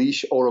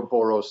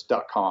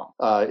unleashouroboros.com.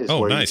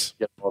 Nice.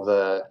 You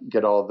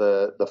get all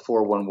the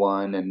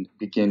 411 and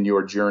begin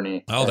your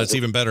journey. Oh, that's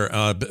even better.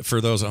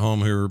 For those at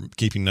home who are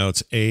keeping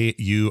notes,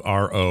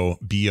 AUROBOROS,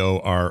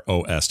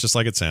 just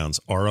like it sounds,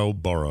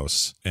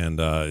 Ouroboros. And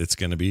it's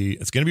gonna be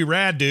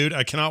rad, dude.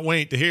 I cannot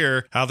wait to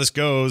hear how this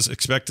goes.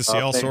 Expect to see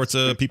all sorts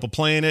of people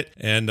playing it,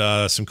 and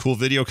some cool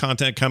video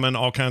content coming,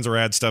 all kinds of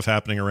rad stuff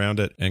happening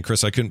around it. And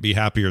Chris, I couldn't be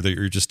happier that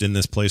you're just in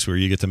this place where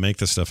you get to make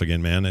this stuff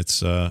again, man.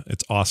 It's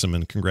awesome,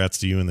 and congrats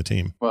to you and the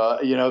team. Well,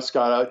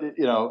 Scott,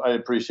 I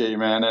appreciate you,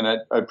 man, and I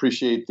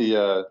appreciate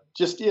the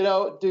just,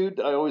 dude,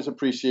 I always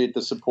appreciate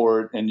the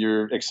support and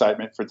your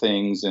excitement for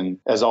things. And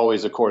as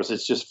always, of course,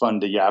 it's just fun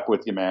to yap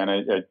with you, man.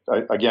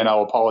 Again,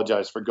 I'll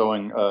apologize for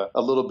going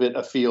a little bit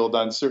afield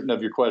on certain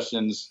of your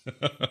questions.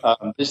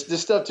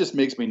 This stuff just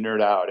makes me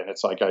nerd out. And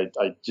it's like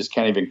I just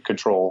can't even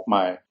control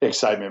my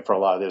excitement for a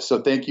lot of this.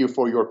 So thank you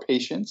for your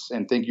patience,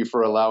 and thank you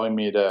for allowing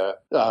me to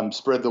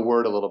spread the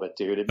word a little bit,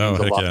 dude. It means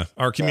a lot. Yeah.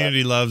 Our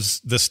community loves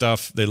this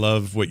stuff. They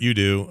love what you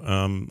do.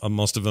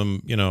 Most of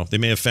them, they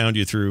may have found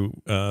you through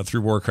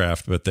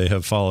Warcraft, but they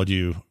have followed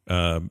you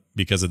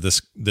because of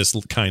this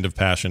kind of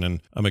passion,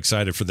 and I'm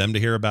excited for them to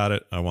hear about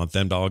it. I want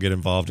them to all get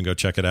involved and go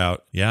check it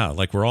out. Yeah,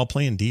 like we're all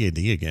playing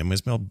D&D again. May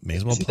as well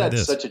play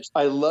this.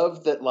 I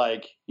love that,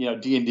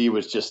 D&D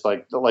was just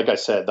like I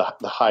said,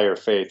 the higher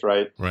faith,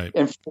 right? Right.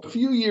 And for a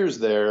few years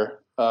there,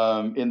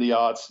 in the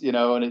aughts,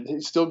 and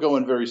it's still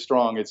going very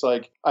strong. It's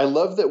like, I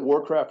love that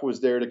Warcraft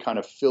was there to kind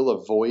of fill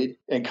a void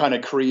and kind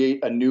of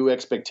create a new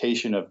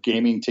expectation of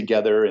gaming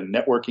together and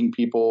networking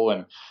people,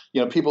 and,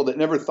 people that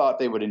never thought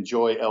they would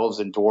enjoy elves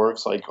and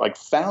dwarves, like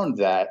found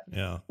that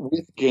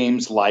with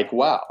games like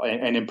WoW,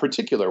 and in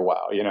particular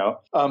WoW,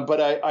 But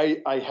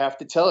I have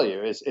to tell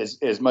you,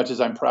 as much as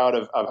I'm proud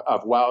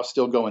of WoW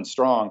still going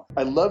strong,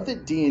 I love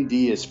that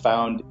D&D has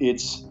found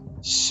its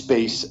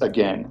space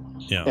again.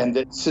 Yeah. And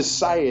that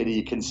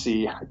society can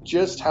see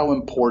just how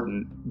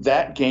important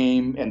that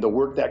game and the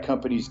work that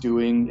company's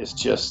doing is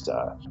just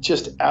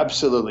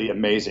absolutely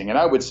amazing. And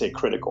I would say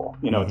critical,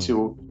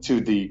 to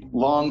the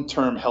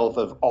long-term health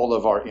of all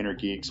of our inner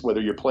geeks.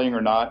 Whether you're playing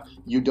or not,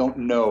 you don't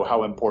know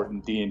how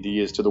important D&D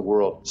is to the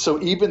world.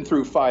 So even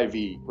through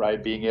 5e,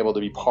 right, being able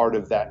to be part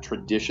of that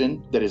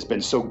tradition that has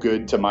been so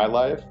good to my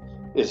life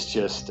is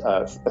just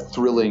a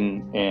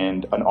thrilling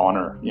and an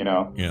honor,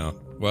 Yeah.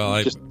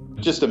 Well,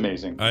 just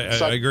amazing.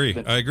 I agree.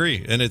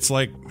 And it's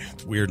like,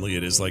 weirdly,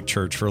 it is like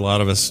church for a lot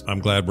of us. I'm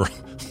glad we're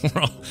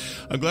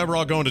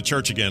all going to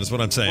church again, is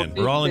what I'm saying.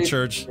 We're all in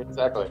church.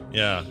 Exactly.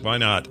 Yeah, why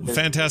not?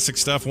 Fantastic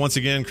stuff. Once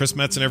again, Chris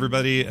Metzen,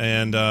 everybody,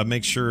 and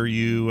make sure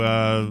you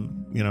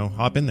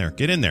hop in there.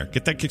 Get in there.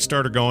 Get that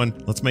Kickstarter going.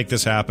 Let's make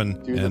this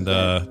happen. And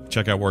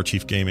check out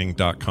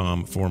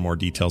warchiefgaming.com for more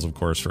details, of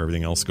course, for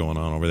everything else going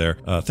on over there.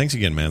 Thanks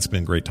again, man. It's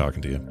been great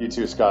talking to you. You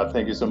too, Scott.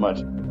 Thank you so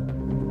much.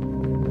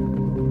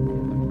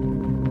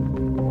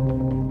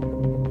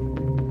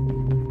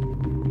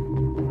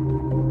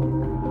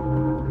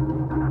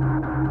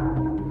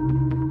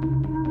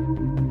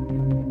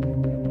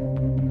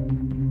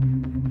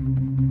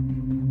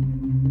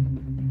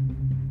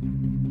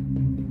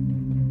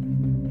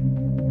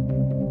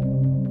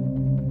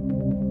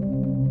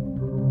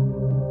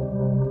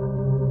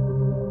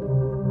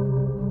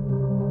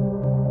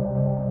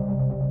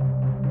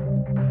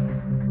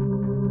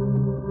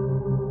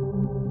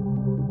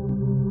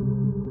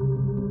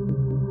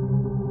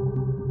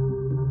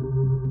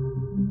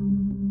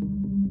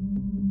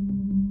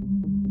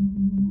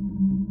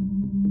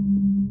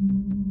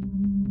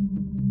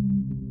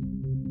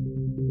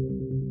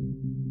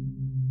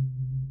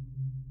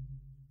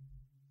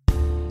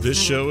 This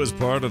show is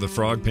part of the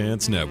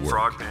Frogpants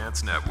Network.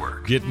 Frogpants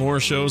Network. Get more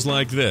shows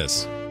like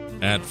this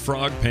at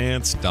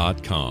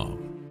frogpants.com.